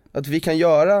 att vi kan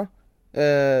göra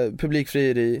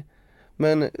publikfrieri,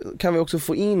 men kan vi också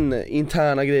få in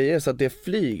interna grejer så att det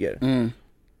flyger.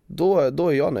 Då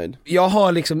är jag nöjd. Jag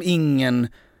har liksom ingen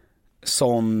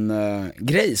sån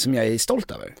grej som jag är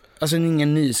stolt över. Alltså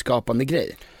ingen nyskapande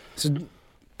grej. Så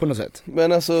på något sätt.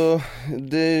 Men alltså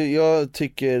jag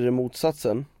tycker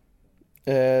motsatsen.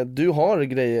 Du har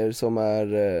grejer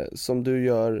som du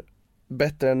gör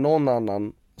bättre än någon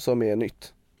annan som är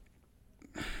nytt.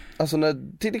 Alltså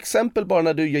till exempel bara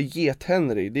när du gör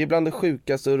Get-Henry, det är bland det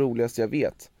sjukaste och roligaste jag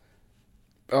vet.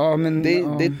 Ja men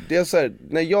det är så här,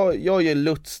 när jag gör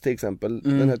Lutz till exempel,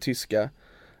 den här tyska,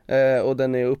 och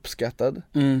den är uppskattad.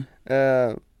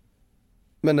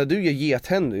 Men när du gör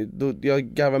Get-Henry, då jag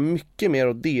garvar mycket mer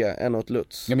åt det än åt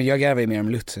Lutz. Ja men jag garvar mer om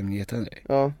Lutz än Get-Henry.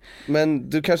 Ja, men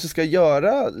du kanske ska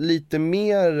göra lite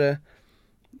mer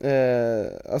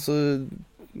alltså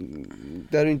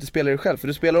där du inte spelar dig själv, för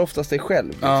du spelar oftast dig själv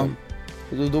liksom.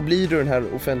 Och då blir du den här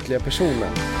offentliga personen.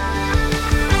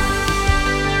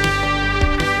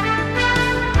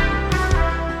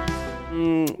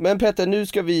 Men Petter, nu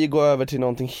ska vi gå över till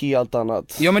någonting helt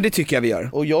annat. Ja men det tycker jag vi gör.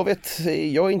 Och jag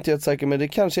är inte helt säker, men det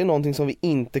kanske är någonting som vi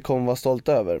inte kommer vara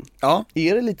stolta över. Ja.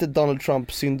 Är det lite Donald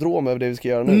Trump-syndrom över det vi ska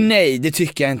göra nu? Nej, det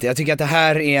tycker jag inte. Jag tycker att det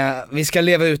här är, vi ska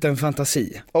leva ut en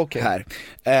fantasi här.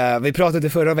 Vi pratade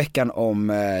förra veckan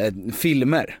om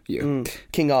filmer ju.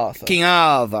 King Arthur. King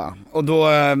Arthur. Och då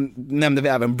nämnde vi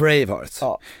även Braveheart.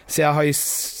 Ja. Så jag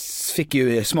fick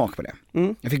ju smak på det.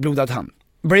 Jag fick blodad hand.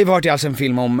 Braveheart är alltså en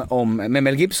film med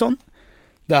Mel Gibson,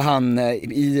 där han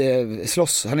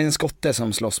han är en skotte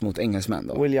som slåss mot engelsmän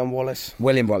då. William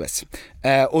Wallace.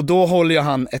 Och då håller ju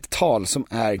han ett tal som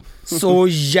är så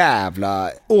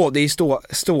jävla, det är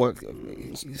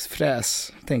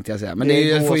ståfräs tänkte jag säga, men det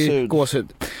är ju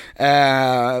gåshud.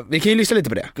 Vi kan ju lyssna lite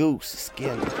på det. Goose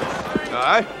skin.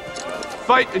 Aye.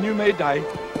 Fight and you may die.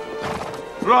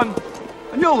 Run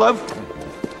and you'll live.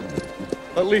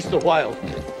 At least a while.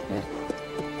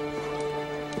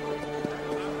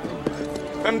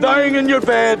 And dying in your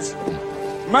beds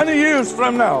many years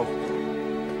from now,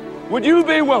 would you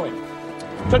be willing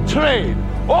to trade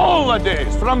all the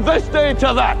days from this day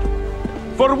to that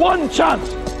for one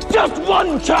chance, just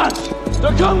one chance,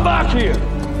 to come back here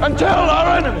and tell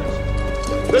our enemies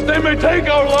that they may take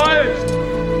our lives,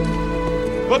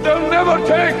 but they'll never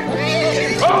take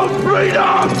our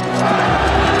freedom?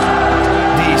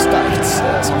 Det är starkt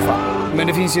som fan. Men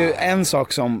det finns ju en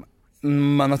sak som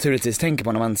man naturligtvis tänker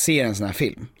på när man ser en sån här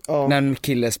film. När en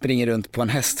kille springer runt på en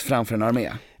häst framför en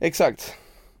armé. Exakt.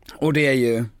 Och det är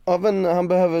ju... Ja, men han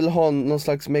behöver väl ha någon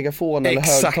slags megafon eller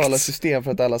högtalarsystem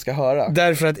för att alla ska höra.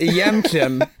 Därför att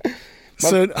egentligen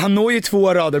Så han når ju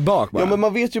 2 rader bak bara. Ja, men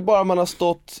man vet ju bara man har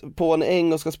stått på en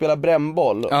äng och ska spela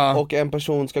brännboll och en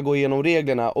person ska gå igenom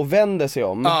reglerna och vänder sig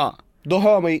om. Då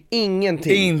hör man ju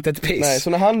ingenting. Inte ett piss. Nej, så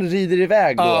när han rider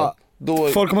iväg då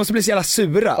folk måste bli så jävla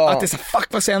sura att det är så fuck,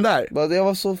 vad säger han där? Jag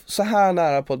var så här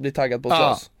nära på att bli taggad på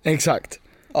slåss. Exakt.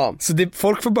 Så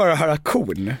folk får bara höra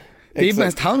korn. Det är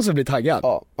mest han som blir taggad.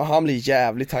 Ja, och han blir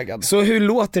jävligt taggad. Så hur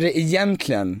låter det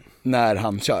egentligen när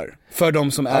han kör? För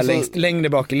de som är längre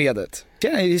bak i ledet.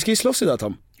 Vi ska ju slåss idag,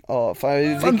 Tom. Ja, fan jag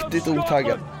är riktigt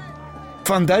otaggad.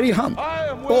 Fan, där är ju han.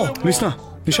 Lyssna,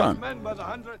 nu kör han.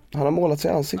 Han har målat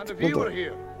sig i ansiktet.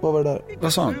 Vad var det där?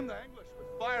 Vad sa han?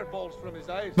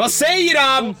 Vad säger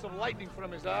han?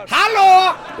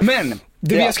 Hallå! Men,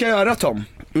 det jag ska göra, Tom,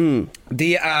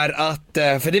 det är att,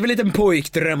 för det är väl lite en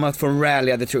pojkdröm att få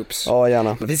rally the troops. Ja,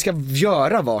 gärna. Vi ska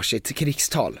göra varsitt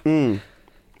krigstal.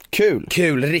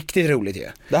 Kul, riktigt roligt ju.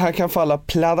 Det här kan falla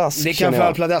pladask. Det kan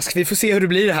falla pladask, vi får se hur det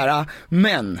blir det här.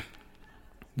 Men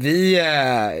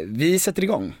vi sätter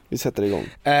igång.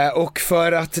 Och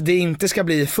för att det inte ska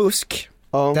bli fusk,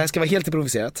 det här ska vara helt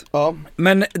improviserat.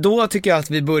 Men då tycker jag att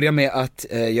vi börjar med att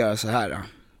göra så här.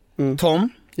 Tom,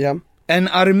 en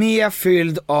armé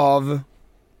fylld av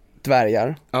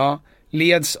dvärgar.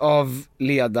 Leds av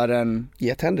ledaren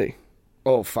Get Henry.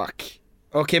 Oh fuck.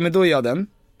 Okej, men då är jag den.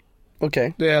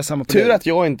 Okej. Då är jag samma på Tur att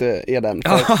jag inte är den.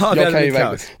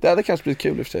 Det hade kanske blivit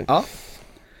kul i och för sig.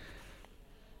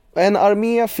 En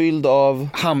armé fylld av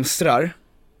hamstrar.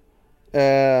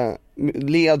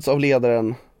 Leds av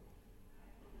ledaren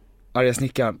Arga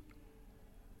snickaren.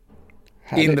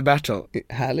 In the battle.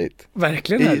 Härligt.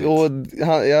 Verkligen härligt. Och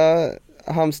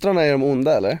hamstrarna är de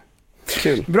onda, eller?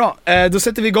 Kul. Bra, då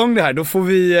sätter vi igång det här. Då får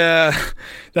vi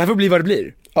det här får bli vad det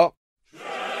blir. Ja.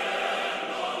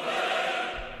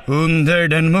 Under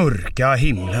den mörka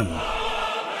himlen,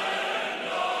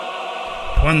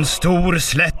 på en stor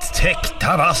slätt täckt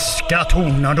av aska,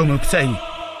 tornar de upp sig.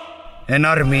 En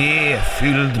armé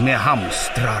fylld med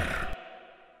hamstrar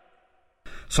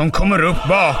som kommer upp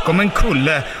bakom en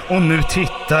kulle och nu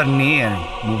tittar ner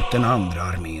mot den andra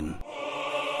armén.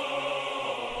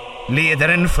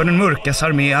 Ledaren för den mörkas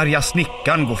armé, Arga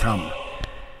snickaren, går fram,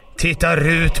 tittar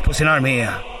ut på sin armé,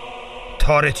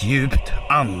 tar ett djupt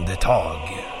andetag.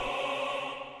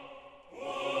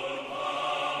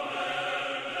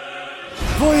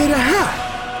 Vad är det här?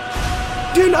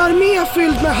 Det är en armé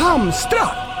fylld med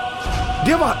hamstrar.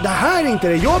 Det här är inte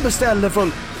det jag beställde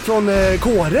från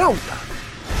K-Rauta.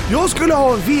 Jag skulle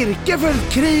ha virke för ett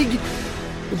krig.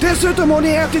 Dessutom har ni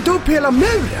ätit upp hela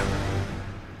muren.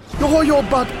 Jag har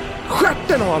jobbat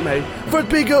stjärten av mig för att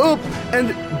bygga upp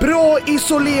en bra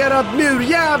isolerad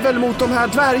murjävel mot de här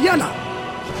dvärgarna.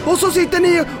 Och så sitter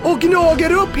ni och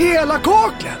gnager upp hela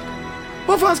kaklet.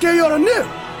 Vad fan ska jag göra nu?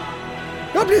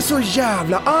 Jag blir så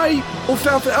jävla arg och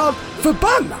framförallt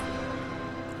förbannad.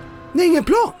 Ni har ingen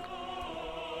plan.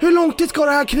 Hur lång tid ska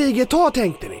det här kriget ta,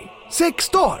 tänkte ni? 6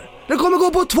 dagar? Det kommer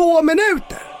gå på 2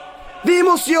 minuter. Vi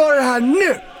måste göra det här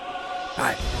nu.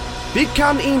 Nej, vi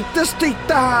kan inte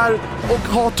sitta här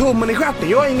och ha tummen i stjärten.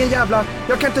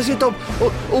 Jag kan inte sitta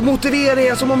och motivera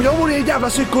er som om jag vore en jävla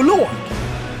psykolog.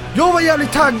 Jag var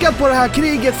jävligt taggad på det här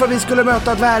kriget för att vi skulle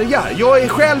möta dvärgar. Jag är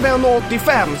själv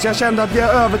 1,85 så jag kände att vi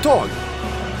har övertag.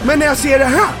 Men när jag ser det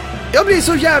här, jag blir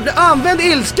så jävla... Använd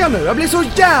ilska nu, jag blir så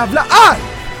jävla arg!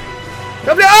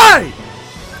 Jag blir arg!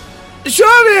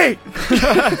 Kör vi!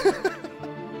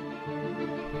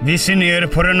 Vi ser ner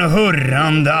på den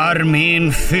hurrande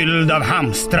armén fylld av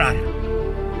hamstrar.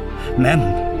 Men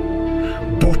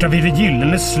borta vid det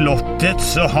gyllene slottet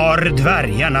så har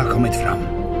dvärgarna kommit fram.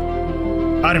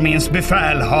 Arméns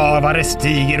befälhavare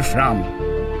stiger fram,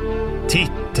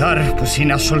 tittar på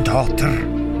sina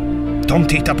soldater. De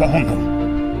tittar på honom.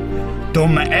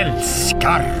 De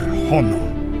älskar honom.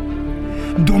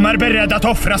 De är beredda att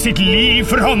offra sitt liv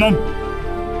för honom.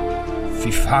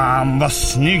 Fy fan vad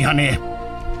snygg han är,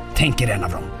 tänker en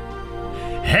av dem.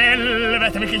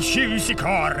 Helvete vilken tjusig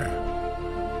karl.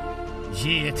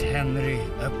 Get Henry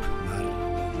öppnar.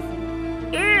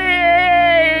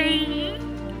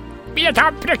 Mina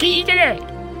tappra krigare.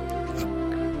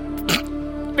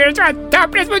 Mina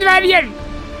tappra små dvärgar.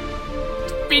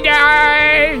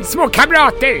 Mina små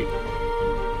kamrater.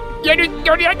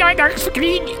 Jag är dags för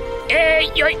krig.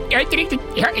 Jag är inte riktigt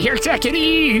helt säker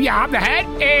i hur jag hamnar här.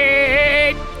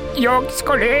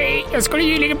 Jag skulle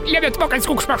ju lämna tillbaka en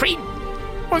skogsmaskin.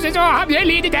 Och så hamnade jag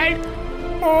ledigt där.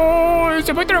 Och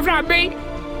så puttar de fram mig.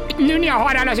 Nu när jag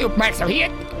har allas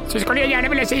uppmärksamhet så skulle jag gärna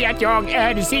vilja säga att jag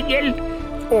är singel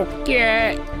och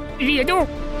redo.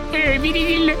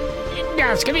 Viril.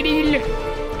 Ganska viril.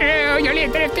 Jag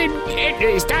letar efter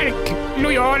en stark,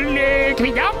 lojal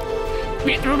kvinna.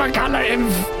 Vet du vad man kallar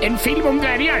en film om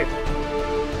dvärgar?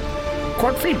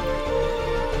 Kortfilm.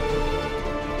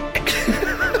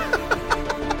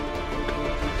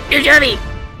 Nu kör vi!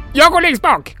 Jag går längst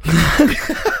bak!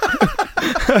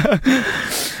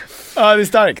 Ja, det är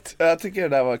starkt. Jag tycker det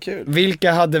där var kul.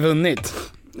 Vilka hade vunnit?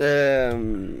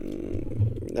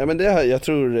 Ja, men det, jag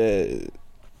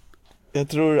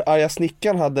tror Arga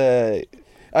Snickaren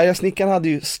hade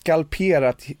ju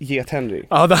skalperat Get Henry.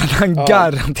 Ja, det hade han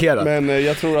garanterat. Men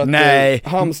jag tror att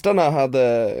hamstrarna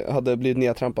hade blivit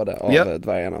nedtrampade av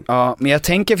dvärgarna. Ja, men jag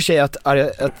tänker för sig att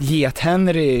Get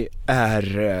Henry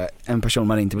är en person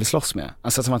man inte vill slåss med.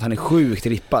 Alltså som att han är sjukt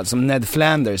rippad, som Ned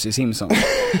Flanders i Simpsons.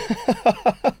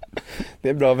 Det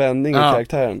är en bra vändning i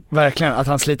karaktären. Verkligen, att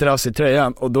han sliter av sig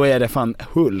tröjan och då är det fan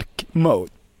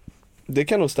Hulk-mode. Det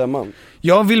kan nog stämma.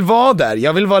 Jag vill vara där,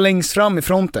 jag vill vara längst fram i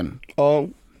fronten. Ja.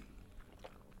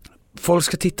 Folk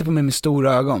ska titta på mig med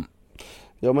stora ögon.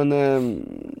 Ja, men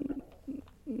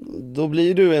då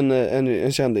blir du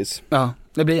en kändis. Ja,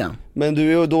 det blir jag. Men du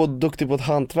är ju då duktig på ett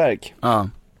hantverk. Ja.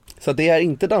 Så det är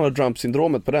inte Donald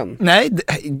Trump-syndromet på den. Nej.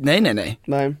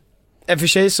 För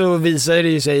sig så visar det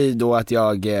ju sig då att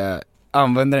jag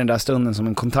använder den där stunden som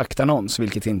en kontaktannons,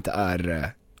 vilket inte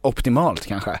är optimalt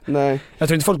kanske. Nej. Jag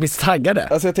tror inte folk blir taggade.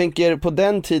 Alltså jag tänker på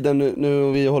den tiden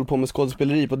nu vi håller på med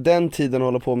skådespeleri, på den tiden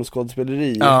håller på med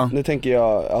skådespeleri. Ja. Nu tänker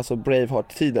jag alltså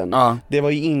Braveheart-tiden. Ja. Det var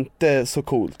ju inte så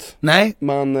coolt. Nej.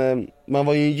 Man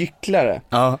var ju en gycklare.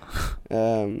 Ja.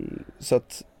 Så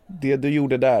att det du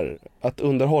gjorde där, att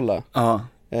underhålla,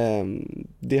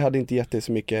 det hade inte gett dig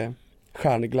så mycket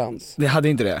stjärneglans. Det hade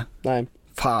inte det? Nej.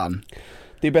 Fan.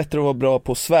 Det är bättre att vara bra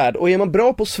på svärd. Och är man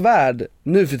bra på svärd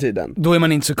nu för tiden, då är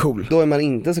man inte så cool. Då är man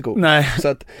inte så cool. Nej. Så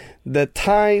att the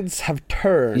tides have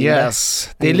turned. Yes.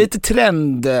 Det är lite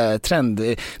trend.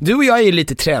 Du och jag är ju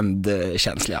lite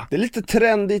trendkänsliga. Det är lite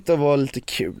trendigt att vara lite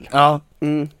kul. Ja.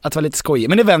 Att vara lite skojig.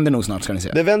 Men det vänder nog snart, ska ni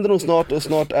se. Det vänder nog snart, och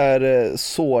snart är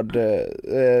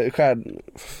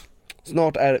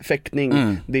snart är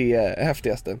fäktning det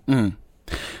häftigaste.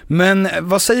 Men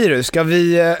vad säger du? Ska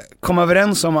vi komma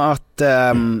överens om att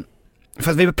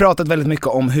för att vi har pratat väldigt mycket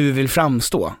om hur vi vill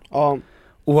framstå. Ja.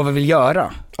 Och vad vi vill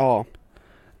göra. Ja.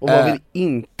 Och vad vi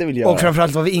inte vill göra. Och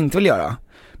framförallt vad vi inte vill göra.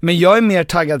 Men jag är mer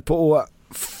taggad på att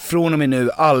från och med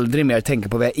nu aldrig mer tänka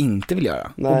på vad jag inte vill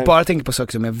göra. Nej. Och bara tänka på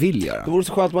saker som jag vill göra. Det vore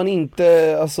så skönt att man inte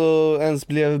ens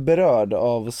blev berörd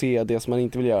av att se det som man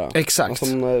inte vill göra. Exakt. Alltså,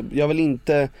 jag vill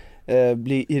inte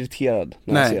bli irriterad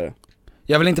när jag ser det.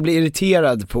 Jag vill inte bli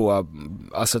irriterad på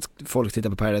alltså, att folk tittar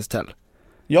på Paradise Hotel.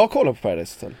 Jag kollar på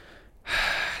Paradise Hotel.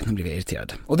 Nu blir jag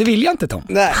irriterad. Och det vill jag inte, Tom.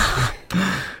 Nej.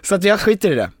 Så att jag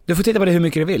skiter i det. Du får titta på det hur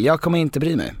mycket du vill. Jag kommer inte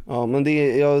bry mig. Ja,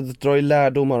 men jag drar ju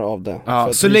lärdomar av det. Ja,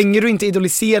 så länge du inte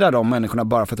idoliserar de människorna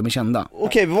bara för att de är kända.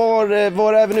 Okej, var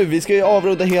är vi nu? Vi ska ju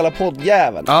avrunda hela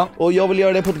poddjäveln. Ja. Och jag vill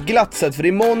göra det på ett glatt sätt, för det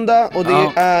är måndag och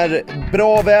det är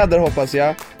bra väder, hoppas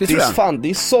jag. Det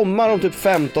är sommar om typ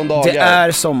 15 dagar. Det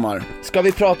är sommar. Ska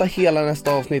vi prata hela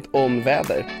nästa avsnitt om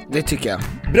väder? Det tycker jag.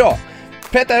 Bra.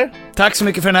 Peter, tack så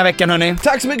mycket för den här veckan, hörni.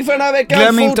 Tack så mycket för den här veckan.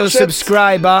 Glöm inte att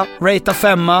subscriba, ratea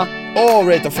 5.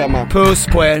 Ratea 5. Puss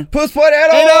på er. Puss på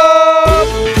er, hejdå!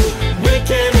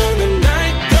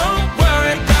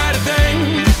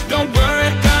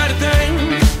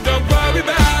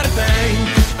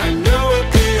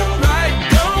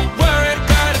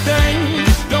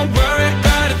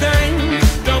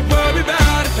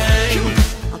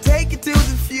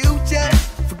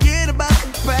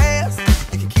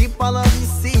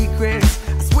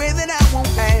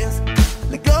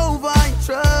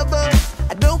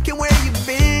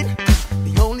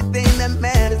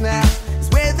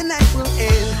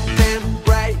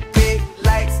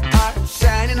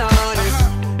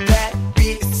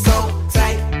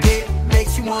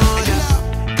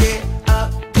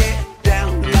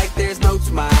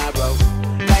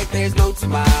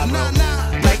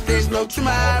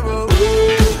 Tomorrow,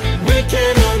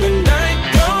 weekend on the night.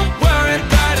 Don't worry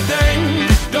about a thing.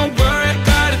 Don't worry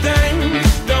about a thing.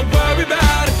 Don't worry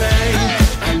about a thing.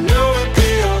 I know it'll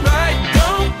be alright.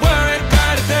 Don't worry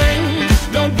about a thing.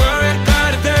 Don't worry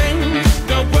about a thing.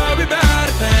 Don't worry about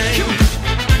a thing.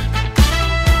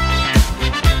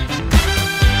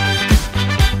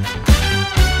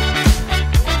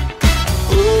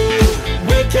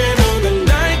 Ooh, weekend on the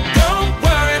night. Don't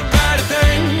worry about a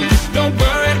thing. Don't worry.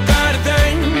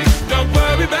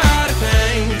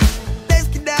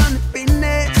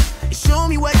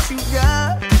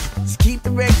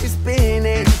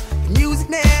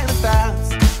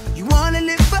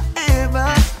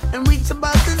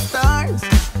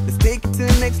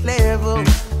 Level,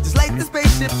 just like the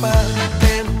spaceship up,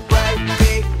 them bright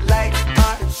big lights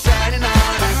are shining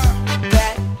on us.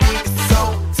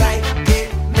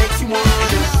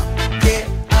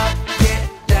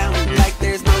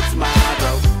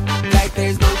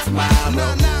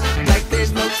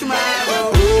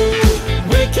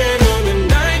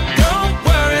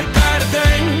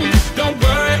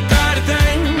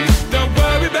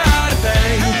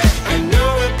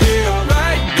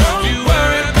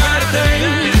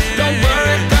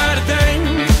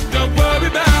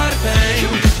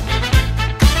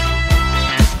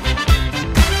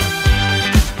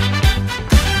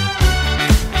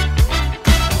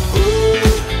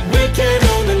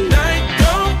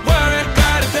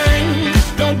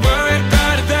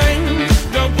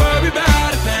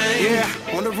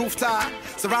 sky.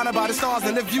 Surrounded by the stars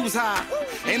and the views high.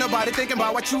 Ain't nobody thinking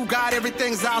about what you got.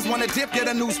 Everything's eyes wanna dip, get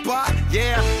a new spot.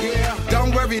 Yeah, yeah.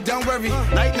 Don't worry, don't worry.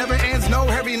 Night never ends, no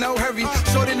hurry, no hurry.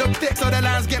 Shorty look thick so the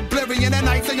lines get blurry. And the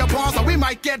nights in your palms so we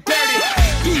might get dirty.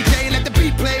 DJ, let the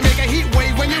beat play, make a heat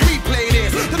wave when you replay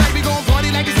this. Tonight we gon'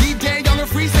 party like it's DJ, young and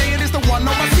free, saying it's the one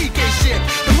on my CK shit.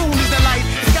 The moon is the light,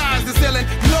 the sky is the ceiling.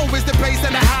 Low is the bass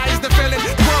and the high is the feeling.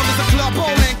 The world is a club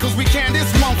bowling, cause we can this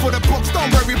one for the books.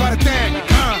 Don't worry about a thing.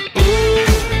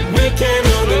 We can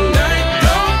on the night.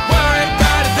 Don't worry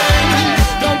about a thing.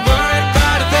 Don't worry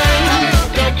about a thing.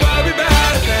 Don't worry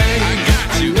about a thing.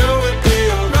 You know it'll be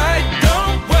alright.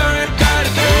 Don't worry about a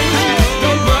thing.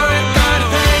 Don't worry about a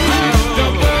thing.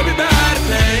 Don't worry about a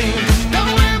thing.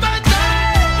 Don't worry about a thing.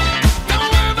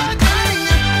 Don't worry about a thing.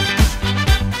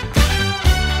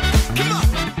 Come on.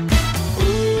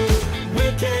 We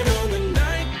can on the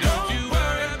night. Don't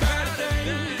worry about a thing.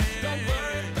 Don't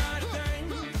worry about a thing.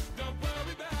 Don't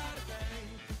worry about a thing.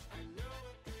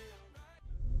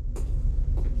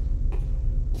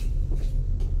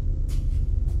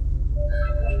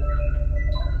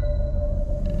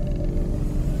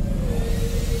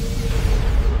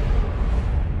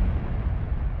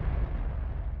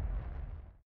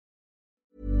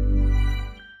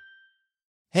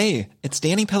 Hey, it's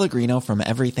Danny Pellegrino from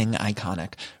Everything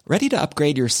Iconic. Ready to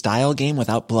upgrade your style game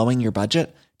without blowing your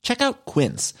budget? Check out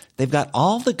Quince. They've got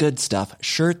all the good stuff,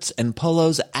 shirts and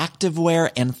polos,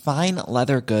 activewear, and fine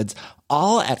leather goods,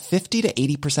 all at 50 to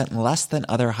 80% less than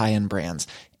other high-end brands.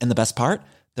 And the best part?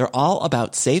 They're all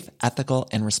about safe, ethical,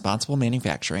 and responsible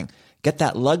manufacturing. Get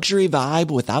that luxury vibe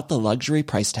without the luxury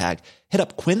price tag. Hit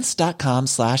up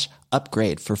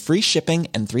quince.com/upgrade for free shipping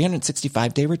and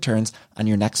 365-day returns on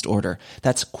your next order.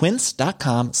 That's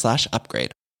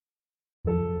quince.com/upgrade.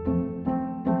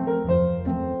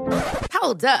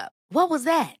 Hold up. What was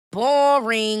that?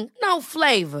 Boring. No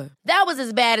flavor. That was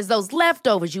as bad as those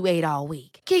leftovers you ate all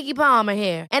week. Keke Palmer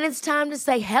here, and it's time to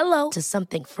say hello to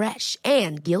something fresh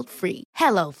and guilt-free.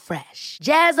 Hello Fresh.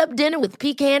 Jazz up dinner with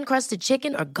pecan-crusted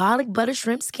chicken or garlic butter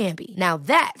shrimp scampi. Now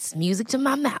that's music to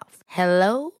my mouth.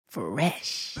 Hello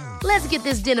Fresh. Let's get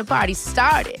this dinner party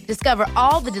started. Discover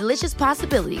all the delicious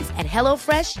possibilities at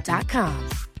hellofresh.com.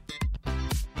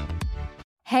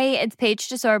 Hey, it's Paige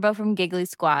DeSorbo from Giggly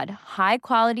Squad. High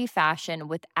quality fashion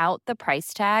without the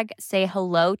price tag. Say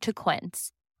hello to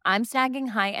Quince. I'm snagging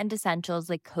high-end essentials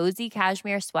like cozy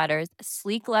cashmere sweaters,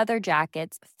 sleek leather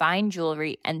jackets, fine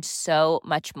jewelry, and so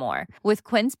much more. With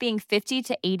Quince being 50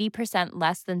 to 80%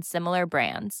 less than similar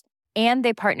brands. And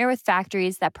they partner with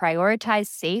factories that prioritize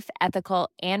safe, ethical,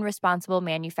 and responsible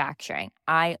manufacturing.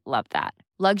 I love that.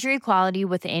 Luxury quality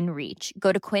within reach.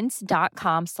 Go to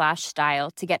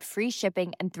quince.com/style to get free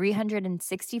shipping and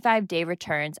 365-day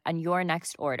returns on your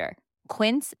next order.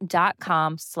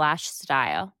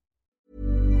 Quince.com/style.